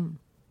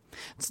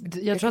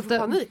 Jag tror att det,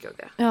 panik av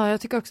det. Ja,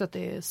 jag tycker också att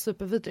det är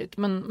supervidrigt.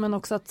 Men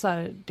också att så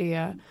här, det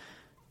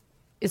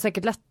är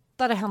säkert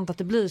lättare hänt att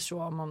det blir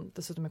så om man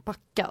dessutom är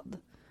packad.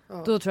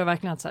 Då tror jag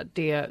verkligen att så här,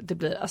 det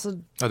blir, alltså,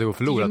 det går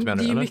förlorat, menar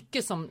du? Det är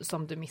mycket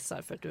som du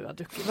missar för att du har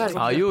druckit.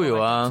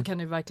 Så kan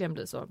det verkligen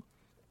bli så.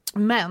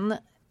 Men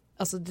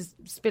alltså, det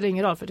spelar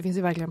ingen roll, för det finns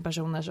ju verkligen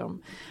personer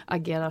som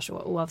agerar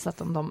så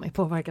oavsett om de är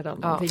påverkade av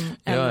någonting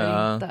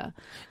eller inte.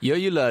 Jag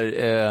gillar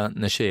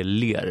när tjejer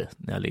ler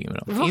när jag ligger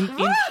med dem.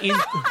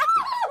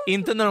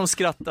 Inte när de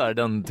skrattar,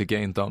 den tycker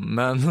jag inte om.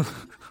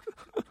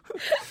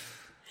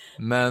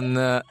 Men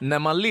när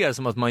man ler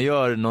som att man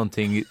gör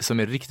någonting som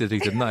är riktigt,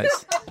 riktigt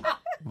nice.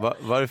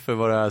 Varför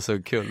var det här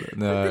så kul?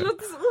 Det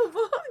låter så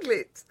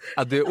obehagligt.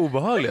 Att det är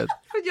obehagligt?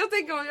 För jag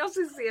tänker om jag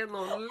skulle se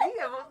någon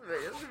le mot mig,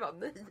 jag skulle bara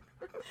nej.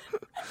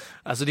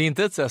 Alltså det är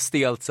inte ett så här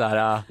stelt så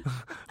här,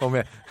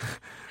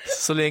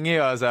 så länge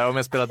jag så här, om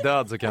jag spelar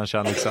död så kanske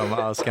han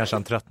liksom, så kanske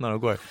han tröttnar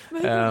och går.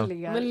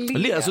 Men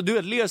le. Alltså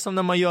du ler som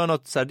när man gör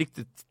något så här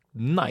riktigt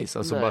nice,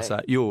 alltså bara så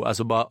här,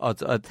 alltså bara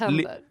att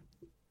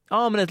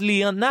men ett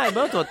leende, nej,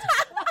 bara inte.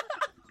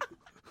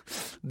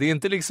 Det är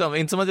inte liksom,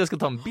 inte som att jag ska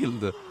ta en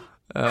bild.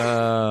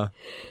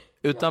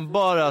 Utan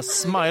bara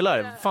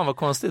smilar. Fan vad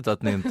konstigt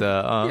att ni inte...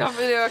 Ja,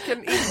 men jag kan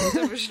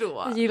inte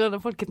förstå. Jag gillar när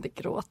folk inte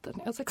gråter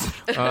när jag sex.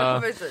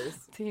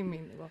 Precis. Till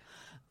min nivå.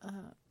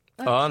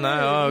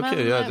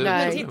 Okej.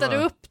 Men tittar du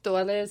upp då,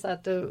 eller är det så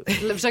att du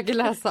försöker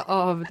läsa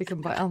av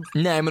liksom bara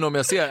Nej, men om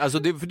jag ser, alltså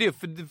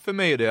för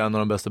mig är det en av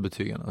de bästa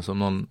betygen. Alltså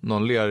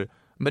någon ler.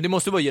 Men det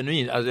måste vara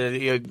genuin. Alltså,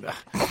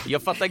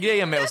 jag fattar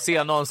grejen med att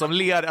se någon som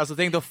ler. Alltså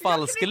tänk då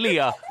falsk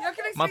le.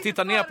 Man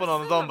tittar ner på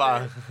någon och de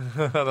bara...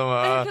 Jag kan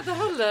inte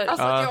heller.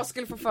 Alltså att jag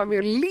skulle få för mig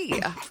att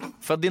le.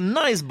 För att det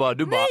är nice bara.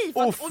 Du bara,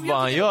 vad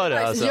han gör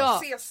det. Alltså. Jag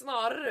ser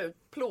snarare ut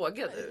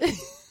plågad ut.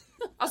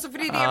 Alltså för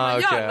det är det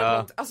man gör när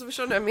man, alltså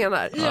förstår ni vad jag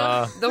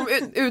menar? De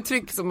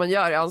uttryck som man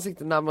gör i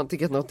ansiktet när man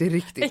tycker att något är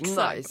riktigt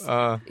nice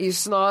är ju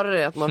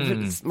snarare att man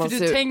ser plågad ut.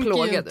 Du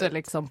tänker ju inte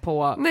liksom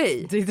på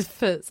ditt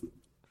face.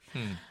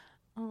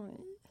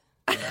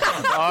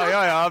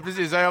 Ja,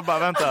 precis. Jag bara,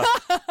 vänta.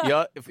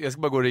 Jag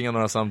ska bara gå och ringa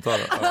några samtal.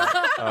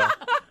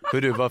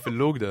 Hur du, varför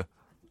låg du?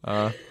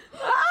 Jag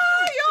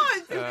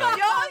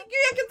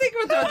kan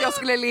tänka mig att jag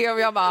skulle le och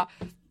jag bara,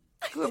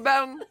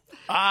 gubben.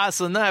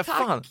 Alltså nej,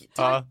 fan.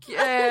 Tack.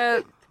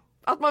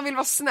 Att man vill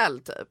vara snäll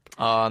typ.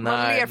 Man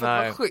ler för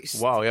att vara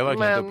schysst. Wow, jag har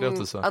verkligen inte upplevt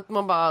det så. Att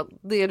man bara,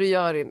 det du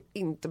gör är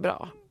inte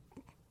bra.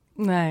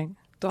 Nej.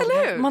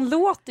 Man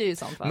låter ju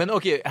sånt, va? Men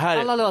okej,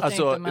 här,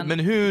 alltså, inte, men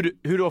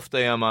hur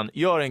ofta är man,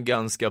 jag har en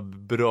ganska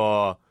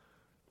bra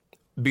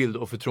bild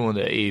och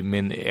förtroende i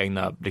min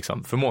egna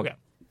liksom, förmåga.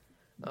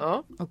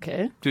 Ja.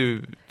 Okej.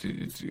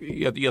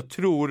 Jag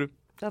tror...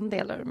 Den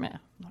delar du med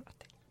några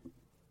till.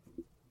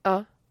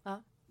 Ja.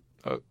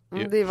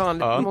 Det är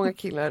vanligt, många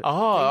killar.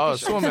 Aha,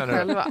 så menar du.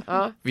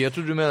 Själva. Jag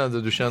trodde du menade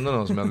att du kände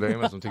någon som jag lägger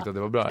med som tyckte att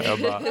det var bra.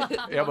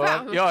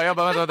 Jag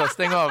bara vänta,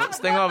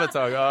 stäng av ett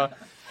tag.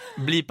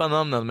 Blipa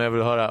namnen, men jag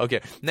vill höra.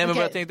 Okej. Nej, men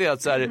vad jag tänkte är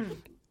att så här,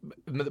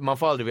 man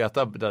får aldrig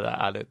veta det där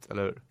ärligt,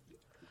 eller hur?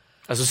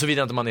 Alltså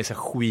såvida inte man är så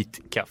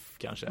skitkaff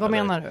kanske. Vad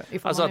eller? menar du?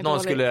 Alltså att någon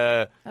dålig,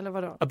 skulle... Eller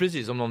vadå? Ja,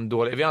 precis, om någon är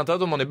dålig. Vi antar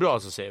att om man är bra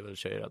så säger väl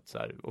tjejer att så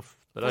här,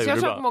 det där jag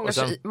tror bra.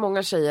 att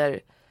många tjejer...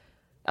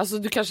 Alltså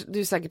du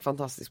är säkert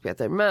fantastisk,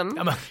 Peter, men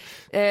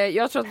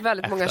jag tror att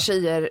väldigt många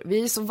tjejer,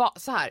 vi är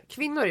så här,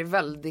 kvinnor är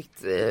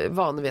väldigt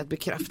vana vid att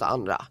bekräfta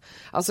andra.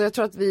 Alltså jag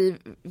tror att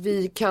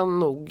vi kan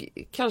nog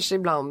kanske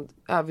ibland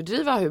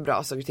överdriva hur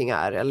bra saker och ting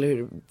är, eller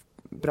hur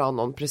bra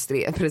någon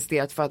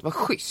presterat för att vara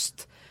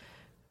schysst.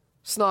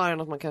 Snarare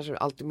än att man kanske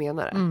alltid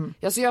menar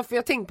det. Alltså jag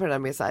har tänkt på det där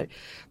med så här,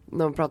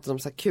 när man pratar om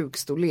så här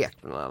kukstorlek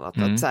bland annat.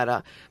 Att så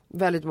här,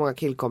 väldigt många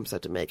killkompisar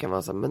till mig kan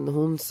vara så här, men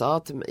hon sa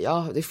till mig,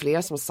 det är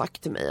flera som har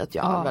sagt till mig att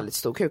jag har väldigt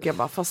stor kuk. Jag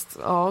bara, fast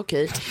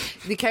okej.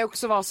 Det kan ju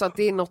också vara så att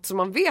det är något som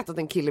man vet att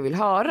en kille vill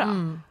höra.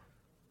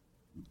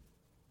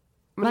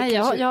 Men Nej,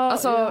 kanske,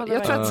 jag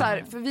tror att så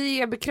här, med. för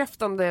vi är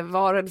bekräftande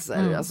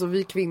varelser. Alltså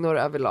vi kvinnor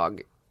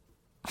överlag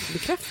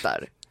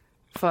bekräftar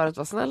för att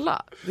vara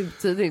snälla. Det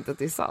betyder inte att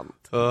det är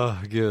sant.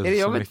 Gud, är det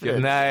så jobbigt mycket. för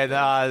dig?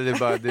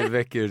 Nej, det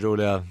väcker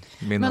roliga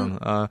minnen.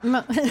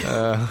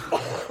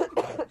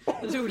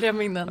 Roliga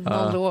minnen,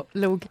 någon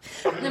log.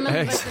 Nej,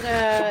 men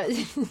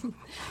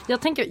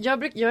jag tänker,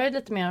 jag är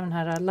lite mer av den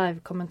här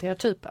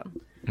live-kommenterartypen.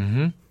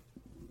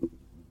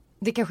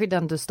 Det kanske är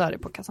den du stör dig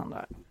på,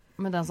 Cassandra.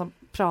 Men den som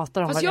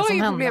pratar om fast vad det är som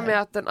händer. jag har ju problem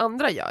med att den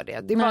andra gör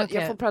det. Det är bara,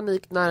 jag får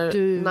panik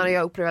när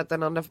jag upplever att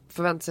den andra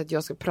förväntar sig att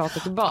jag ska prata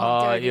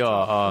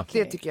tillbaka.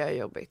 Det tycker jag är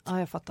jobbigt. Ja,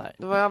 jag fattar.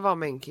 Jag var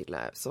med en kille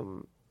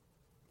som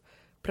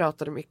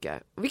pratade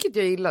mycket, vilket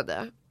jag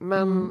gillade.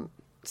 Men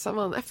sen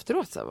var han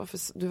efteråt så här, varför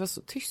du var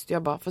så tyst?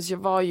 Jag bara, fast jag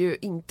var ju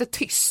inte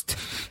tyst.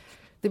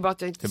 Det är bara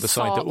att jag inte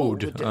sa inte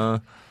ord.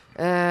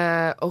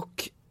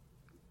 Och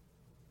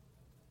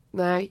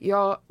nej,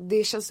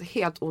 det känns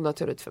helt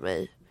onaturligt för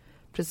mig.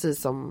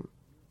 Precis som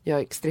jag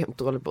är extremt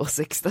dålig på att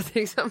sexta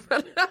till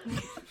exempel.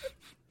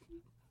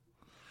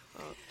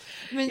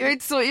 Men jag är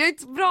inte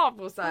så bra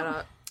på så här,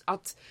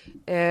 att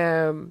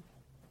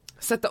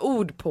sätta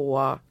ord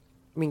på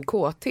min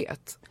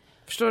kåthet.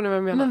 Förstår ni vad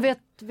jag menar? Men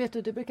vet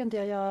du, det brukar inte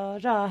jag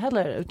göra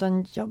heller.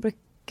 Utan jag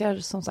brukar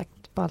som sagt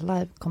bara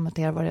live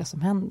kommentera vad det är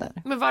som händer.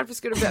 Men varför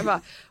ska du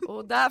behöva?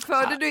 Och där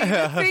förde du in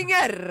ett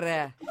finger!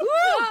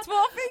 2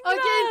 fingrar!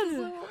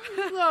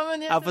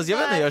 Okej, Ja, fast jag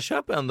vet inte, jag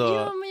köper ändå.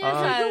 Ja, men jag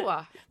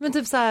här, men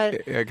typ så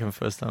här. Jag kan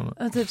föreställa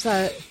mig. Typ så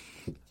här.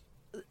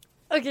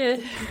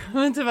 Okej,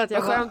 men typ att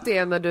jag vad skönt det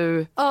är när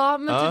du. Ja,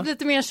 men typ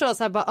lite mer så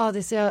här bara, det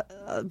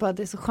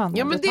är så skönt.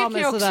 Ja, men det kan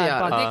jag också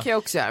göra. Det kan jag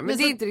också göra. Men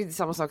det är så, inte riktigt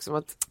samma sak som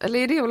att, eller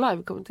är det att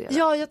live-kommentera?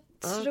 Ja, jag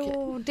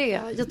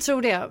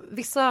tror det.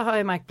 Vissa har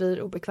jag märkt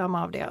blir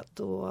obekväma av det.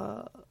 Då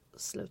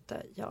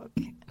slutar jag.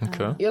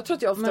 Okay. Jag tror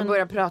att jag ofta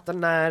börjar prata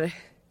när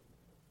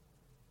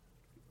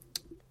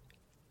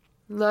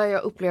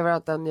jag upplever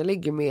att den jag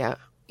ligger med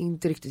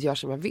inte riktigt gör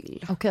som jag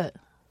vill. Okej.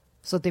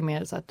 Så det är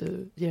mer så att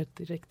du ger ett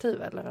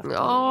direktiv eller?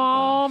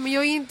 Ja, men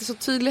jag är inte så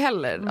tydlig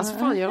heller. Alltså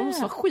fan, jag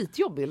måste vara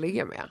skitjobbig att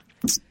ligga med.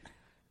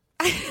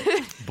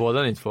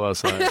 Båda ni två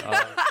alltså.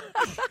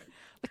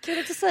 Vad kul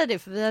att du säger det,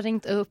 för vi har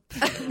ringt upp.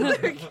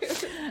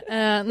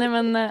 Nej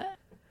men.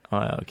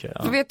 Okay.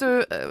 För vet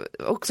du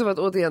också att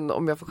återigen,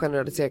 om jag får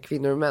generalisera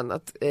kvinnor och män,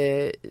 att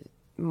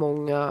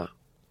många,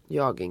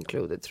 jag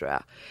included tror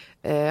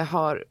jag,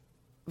 har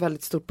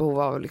väldigt stort behov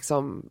av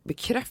liksom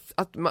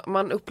att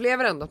man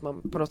upplever ändå att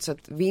man på något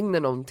sätt vinner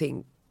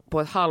någonting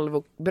på ett halv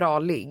och bra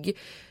ligg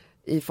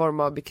i form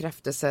av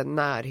bekräftelse,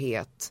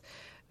 närhet,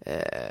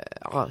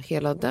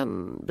 hela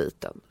den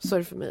biten. Så är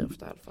det för mig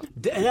ofta i alla fall.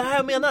 Det är det här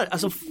jag menar,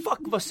 alltså fuck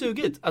vad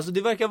sugigt. Alltså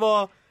det verkar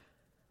vara,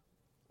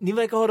 ni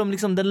verkar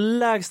ha den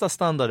lägsta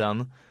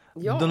standarden,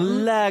 de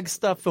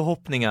lägsta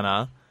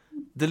förhoppningarna.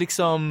 Det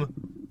liksom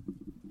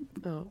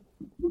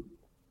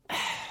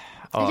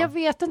Jag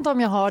vet inte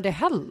om jag har det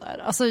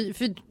heller. Alltså,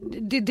 för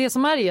det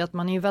som är ju att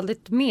man är ju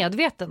väldigt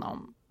medveten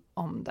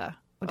om det.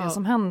 Och det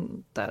som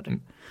händer.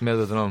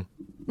 Medveten om?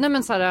 Nej,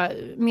 men så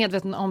här,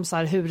 medveten om så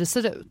här, hur det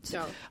ser ut.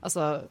 Ja.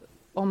 Alltså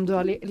om du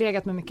har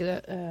legat med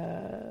mycket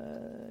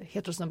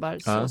heterosnubbar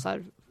så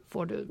här,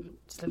 får du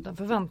slut en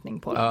förväntning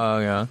på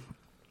det.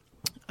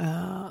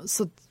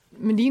 Så,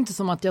 men det är inte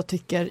som att jag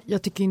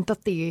tycker inte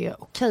att det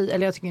är okej.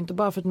 Eller jag tycker inte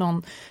bara för att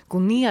någon går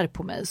ner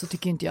på mig så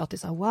tycker inte jag att det är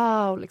så här,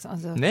 wow liksom.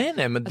 Alltså,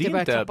 nej men det är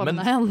inte men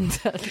mina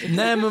händer, liksom.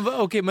 Nej men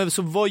okej, men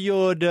så vad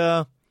gör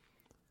det?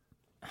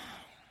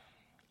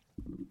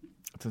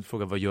 Jag tänkte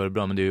fråga vad gör det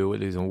bra, men det är ju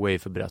liksom way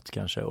för brett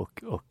kanske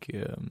och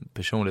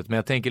personligt. Men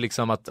jag tänker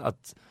liksom att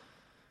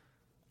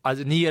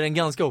alltså, ni ger en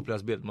ganska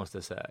hopplös bild måste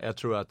jag säga. Jag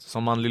tror att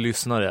som manlig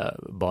lyssnare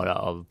bara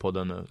av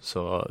podden nu,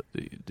 så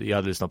jag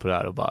hade lyssnat på det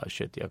här och bara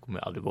shit, jag kommer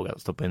aldrig våga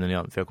stoppa in den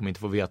igen, för jag kommer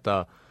inte få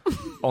veta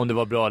om det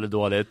var bra eller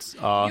dåligt.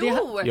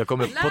 Jag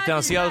kommer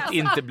potentiellt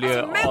inte bli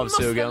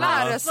avsugen.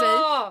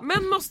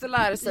 Män måste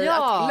lära sig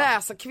att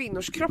läsa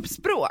kvinnors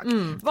kroppsspråk.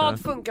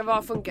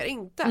 Vad funkar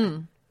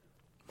inte.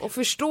 Och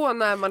förstå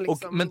när man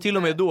liksom men till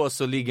och med då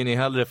så ligger ni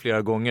hellre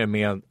flera gånger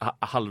med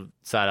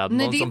såhär,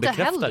 någon som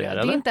bekräftar er,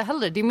 eller? Det är inte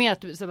heller, det är mer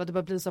att det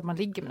bara blir så att man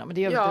ligger med dem. Men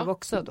det gör vi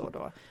också då och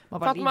då.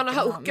 För att man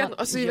har hookat,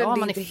 alltså det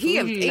är inte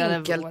helt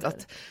enkelt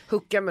att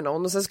hooka med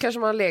någon. Och sen så kanske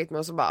man har legat med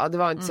och så bara, det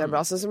var inte så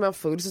bra. Sen så är man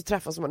full, så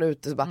träffas man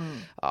ute så bara,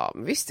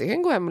 men visst jag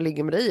kan gå hem och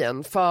ligga med dig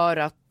igen. För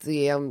att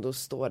det ändå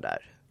står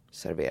där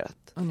serverat.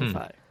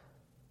 Ungefär.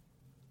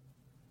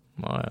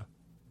 Ja.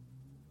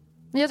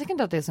 Men jag tycker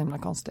inte att det är så himla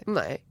konstigt.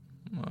 Nej.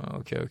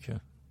 Okej.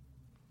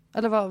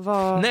 Eller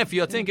vad? Nej, för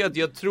jag tänker att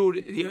jag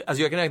tror,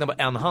 alltså jag kan räkna på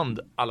en hand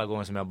alla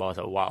gånger som jag bara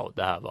sa wow,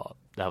 det här var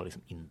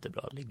liksom inte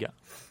bra att ligga.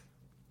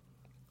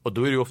 Och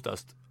då är det ju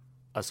oftast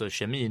alltså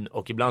kemin,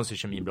 och ibland så är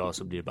kemin bra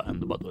så blir det bara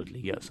ändå bara dåligt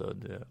ligga, så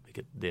det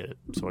är det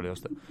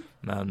sorgligaste.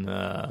 Men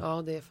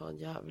ja, det är fan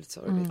jävligt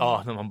sorgligt.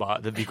 Ja, när man bara,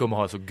 vi kommer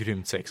ha så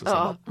grymt sex och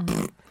så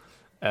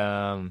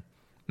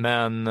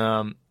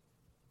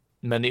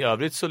men i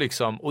övrigt så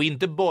liksom, och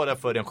inte bara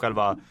för den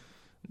själva,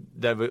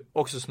 där vi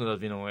också snuddat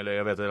vid någon, eller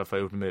jag vet i alla fall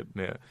jag gjort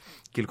med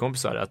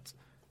killkompisar, att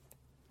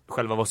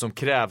själva vad som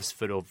krävs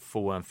för att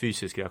få en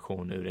fysisk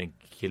reaktion ur en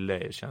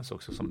kille känns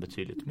också som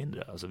betydligt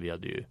mindre. Alltså vi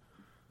hade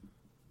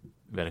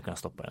kunnat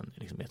stoppa den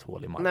liksom i ett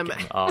hål i marken. Nej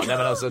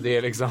men alltså det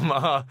är liksom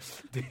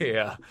det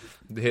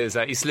är så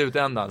här, i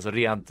slutändan så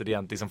rent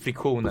liksom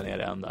friktionen är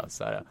det enda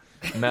så här.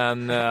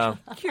 Men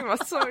gud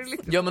vad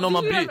sorgligt. Ja, men om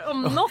man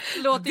om något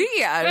låter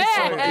det är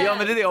sorgligt. Ja,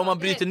 men det är det, om man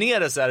bryter ner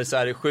det så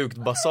är det sjukt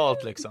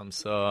basalt liksom,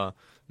 så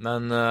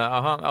men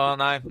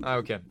nej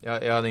okej.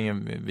 Jag hade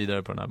ingen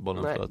vidare på den här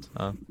bollen, förlåt.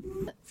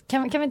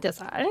 Kan vi inte göra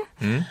så här?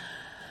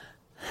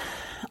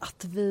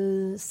 Att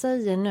vi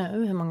säger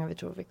nu hur många vi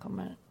tror vi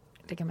kommer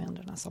ligga med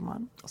under den här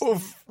sommaren.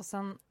 Och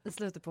sen i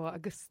slutet på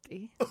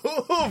augusti.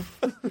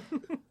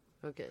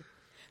 Okej.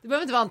 Det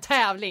behöver inte vara en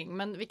tävling,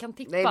 men vi kan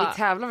tippa. Nej, vi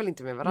tävlar väl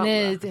inte med varandra?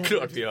 Nej, det är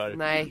klart vi gör.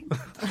 Nej.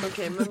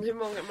 Okej, men hur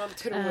många man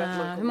tror att man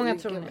kommer hur många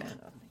ligga tror ni?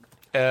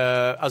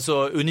 Med?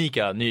 Alltså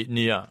unika,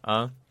 nya.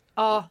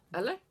 Ja.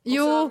 Eller?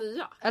 Jo,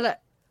 eller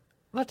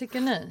vad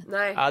tycker ni?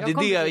 Nej. Ja, det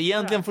är det.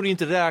 Egentligen får det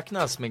inte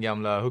räknas med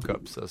gamla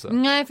hookups. Alltså.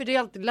 Nej, för det är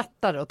alltid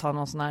lättare att ta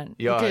någon sån här.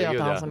 Ja, det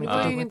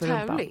är ju ingen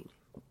tävling.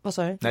 Vad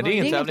sa du? Nej, det är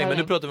ingen tävling, men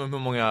nu pratar vi om hur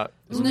många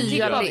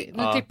nya.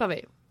 Nu tippar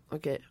vi.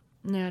 Okej.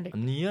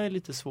 Nya är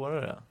lite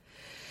svårare.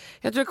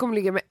 Jag tror jag kommer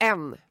ligga med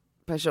en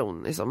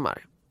person i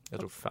sommar. Jag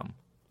tror 5.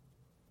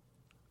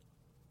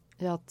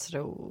 Jag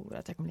tror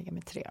att jag kommer ligga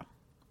med 3.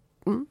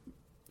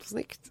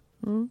 Snyggt.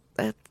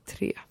 1,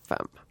 3,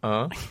 5.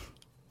 Ja.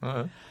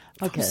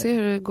 Får se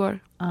hur det går.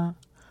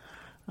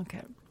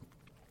 Okej.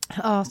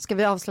 Ja, ska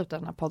vi avsluta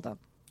den här podden?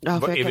 Ja,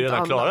 är vi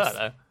redan klara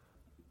eller?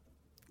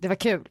 Det var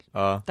kul.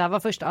 Ja. Det här var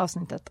första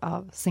avsnittet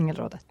av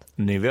Singelrådet.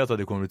 Ni vet att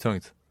det kommer bli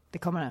tungt. Det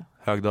kommer det.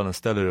 Högdalen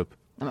ställer upp.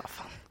 Nej, men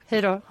fan.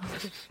 Hej då.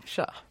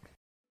 Kör.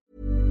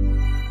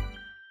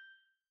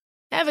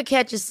 Ever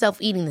catch yourself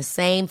eating the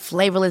same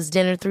flavorless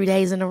dinner 3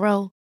 days in a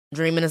row?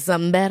 Dreaming of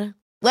something better?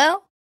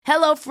 Well,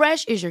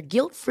 HelloFresh is your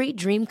guilt-free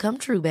dream come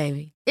true,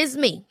 baby. It's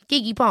me,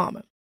 Keke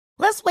Palmer.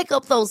 Let's wake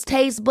up those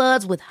taste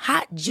buds with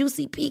hot,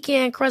 juicy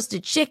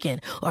pecan-crusted chicken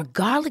or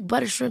garlic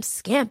butter shrimp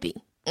scampi.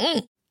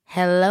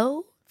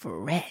 Hello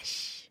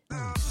Fresh.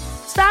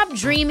 Stop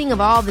dreaming of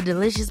all the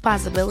delicious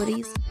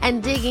possibilities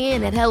and dig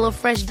in at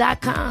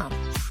HelloFresh.com.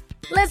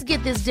 Let's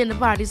get this dinner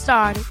party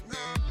started.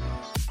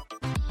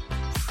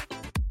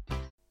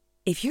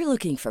 If you're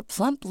looking for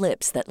plump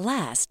lips that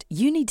last,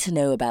 you need to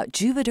know about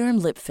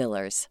Juvederm lip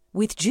fillers.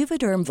 With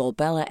Juvederm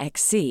Volbella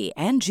XC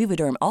and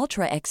Juvederm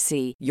Ultra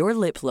XC, your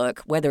lip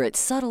look, whether it's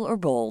subtle or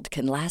bold,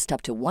 can last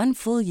up to 1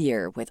 full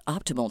year with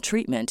optimal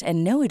treatment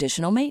and no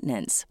additional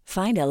maintenance.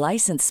 Find a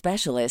licensed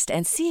specialist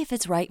and see if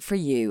it's right for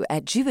you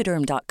at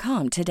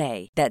Juvederm.com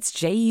today. That's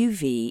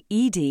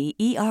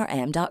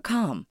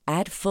JUVEDERM.com.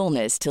 Add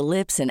fullness to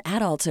lips in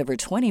adults over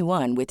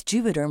 21 with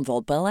Juvederm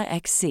Volbella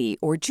XC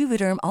or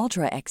Juvederm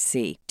Ultra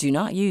XC. Do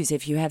not use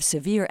if you have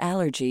severe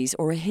allergies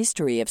or a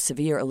history of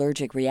severe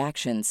allergic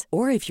reactions,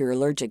 or if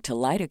you're allergic to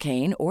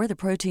lidocaine or the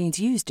proteins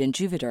used in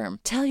Juvederm.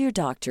 Tell your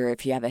doctor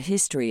if you have a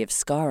history of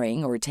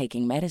scarring or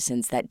taking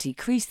medicines that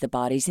decrease the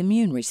body's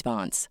immune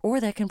response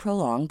or that can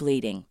prolong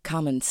bleeding.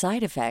 Common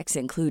side effects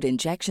include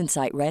injection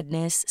site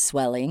redness,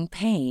 swelling,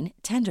 pain,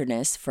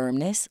 tenderness,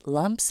 firmness,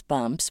 lumps,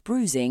 bumps,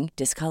 bruising,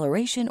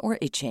 discoloration, or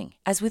itching.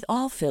 As with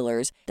all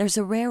fillers, there's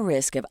a rare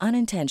risk of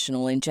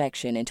unintentional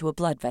injection into a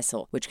blood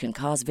vessel, which can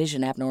cause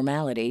vision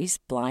abnormalities,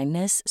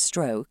 blindness,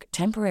 stroke,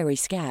 temporary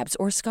scabs,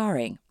 or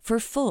scarring. For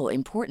full,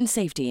 important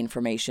safety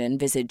information,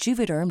 visit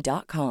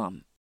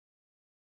Juvederm.com.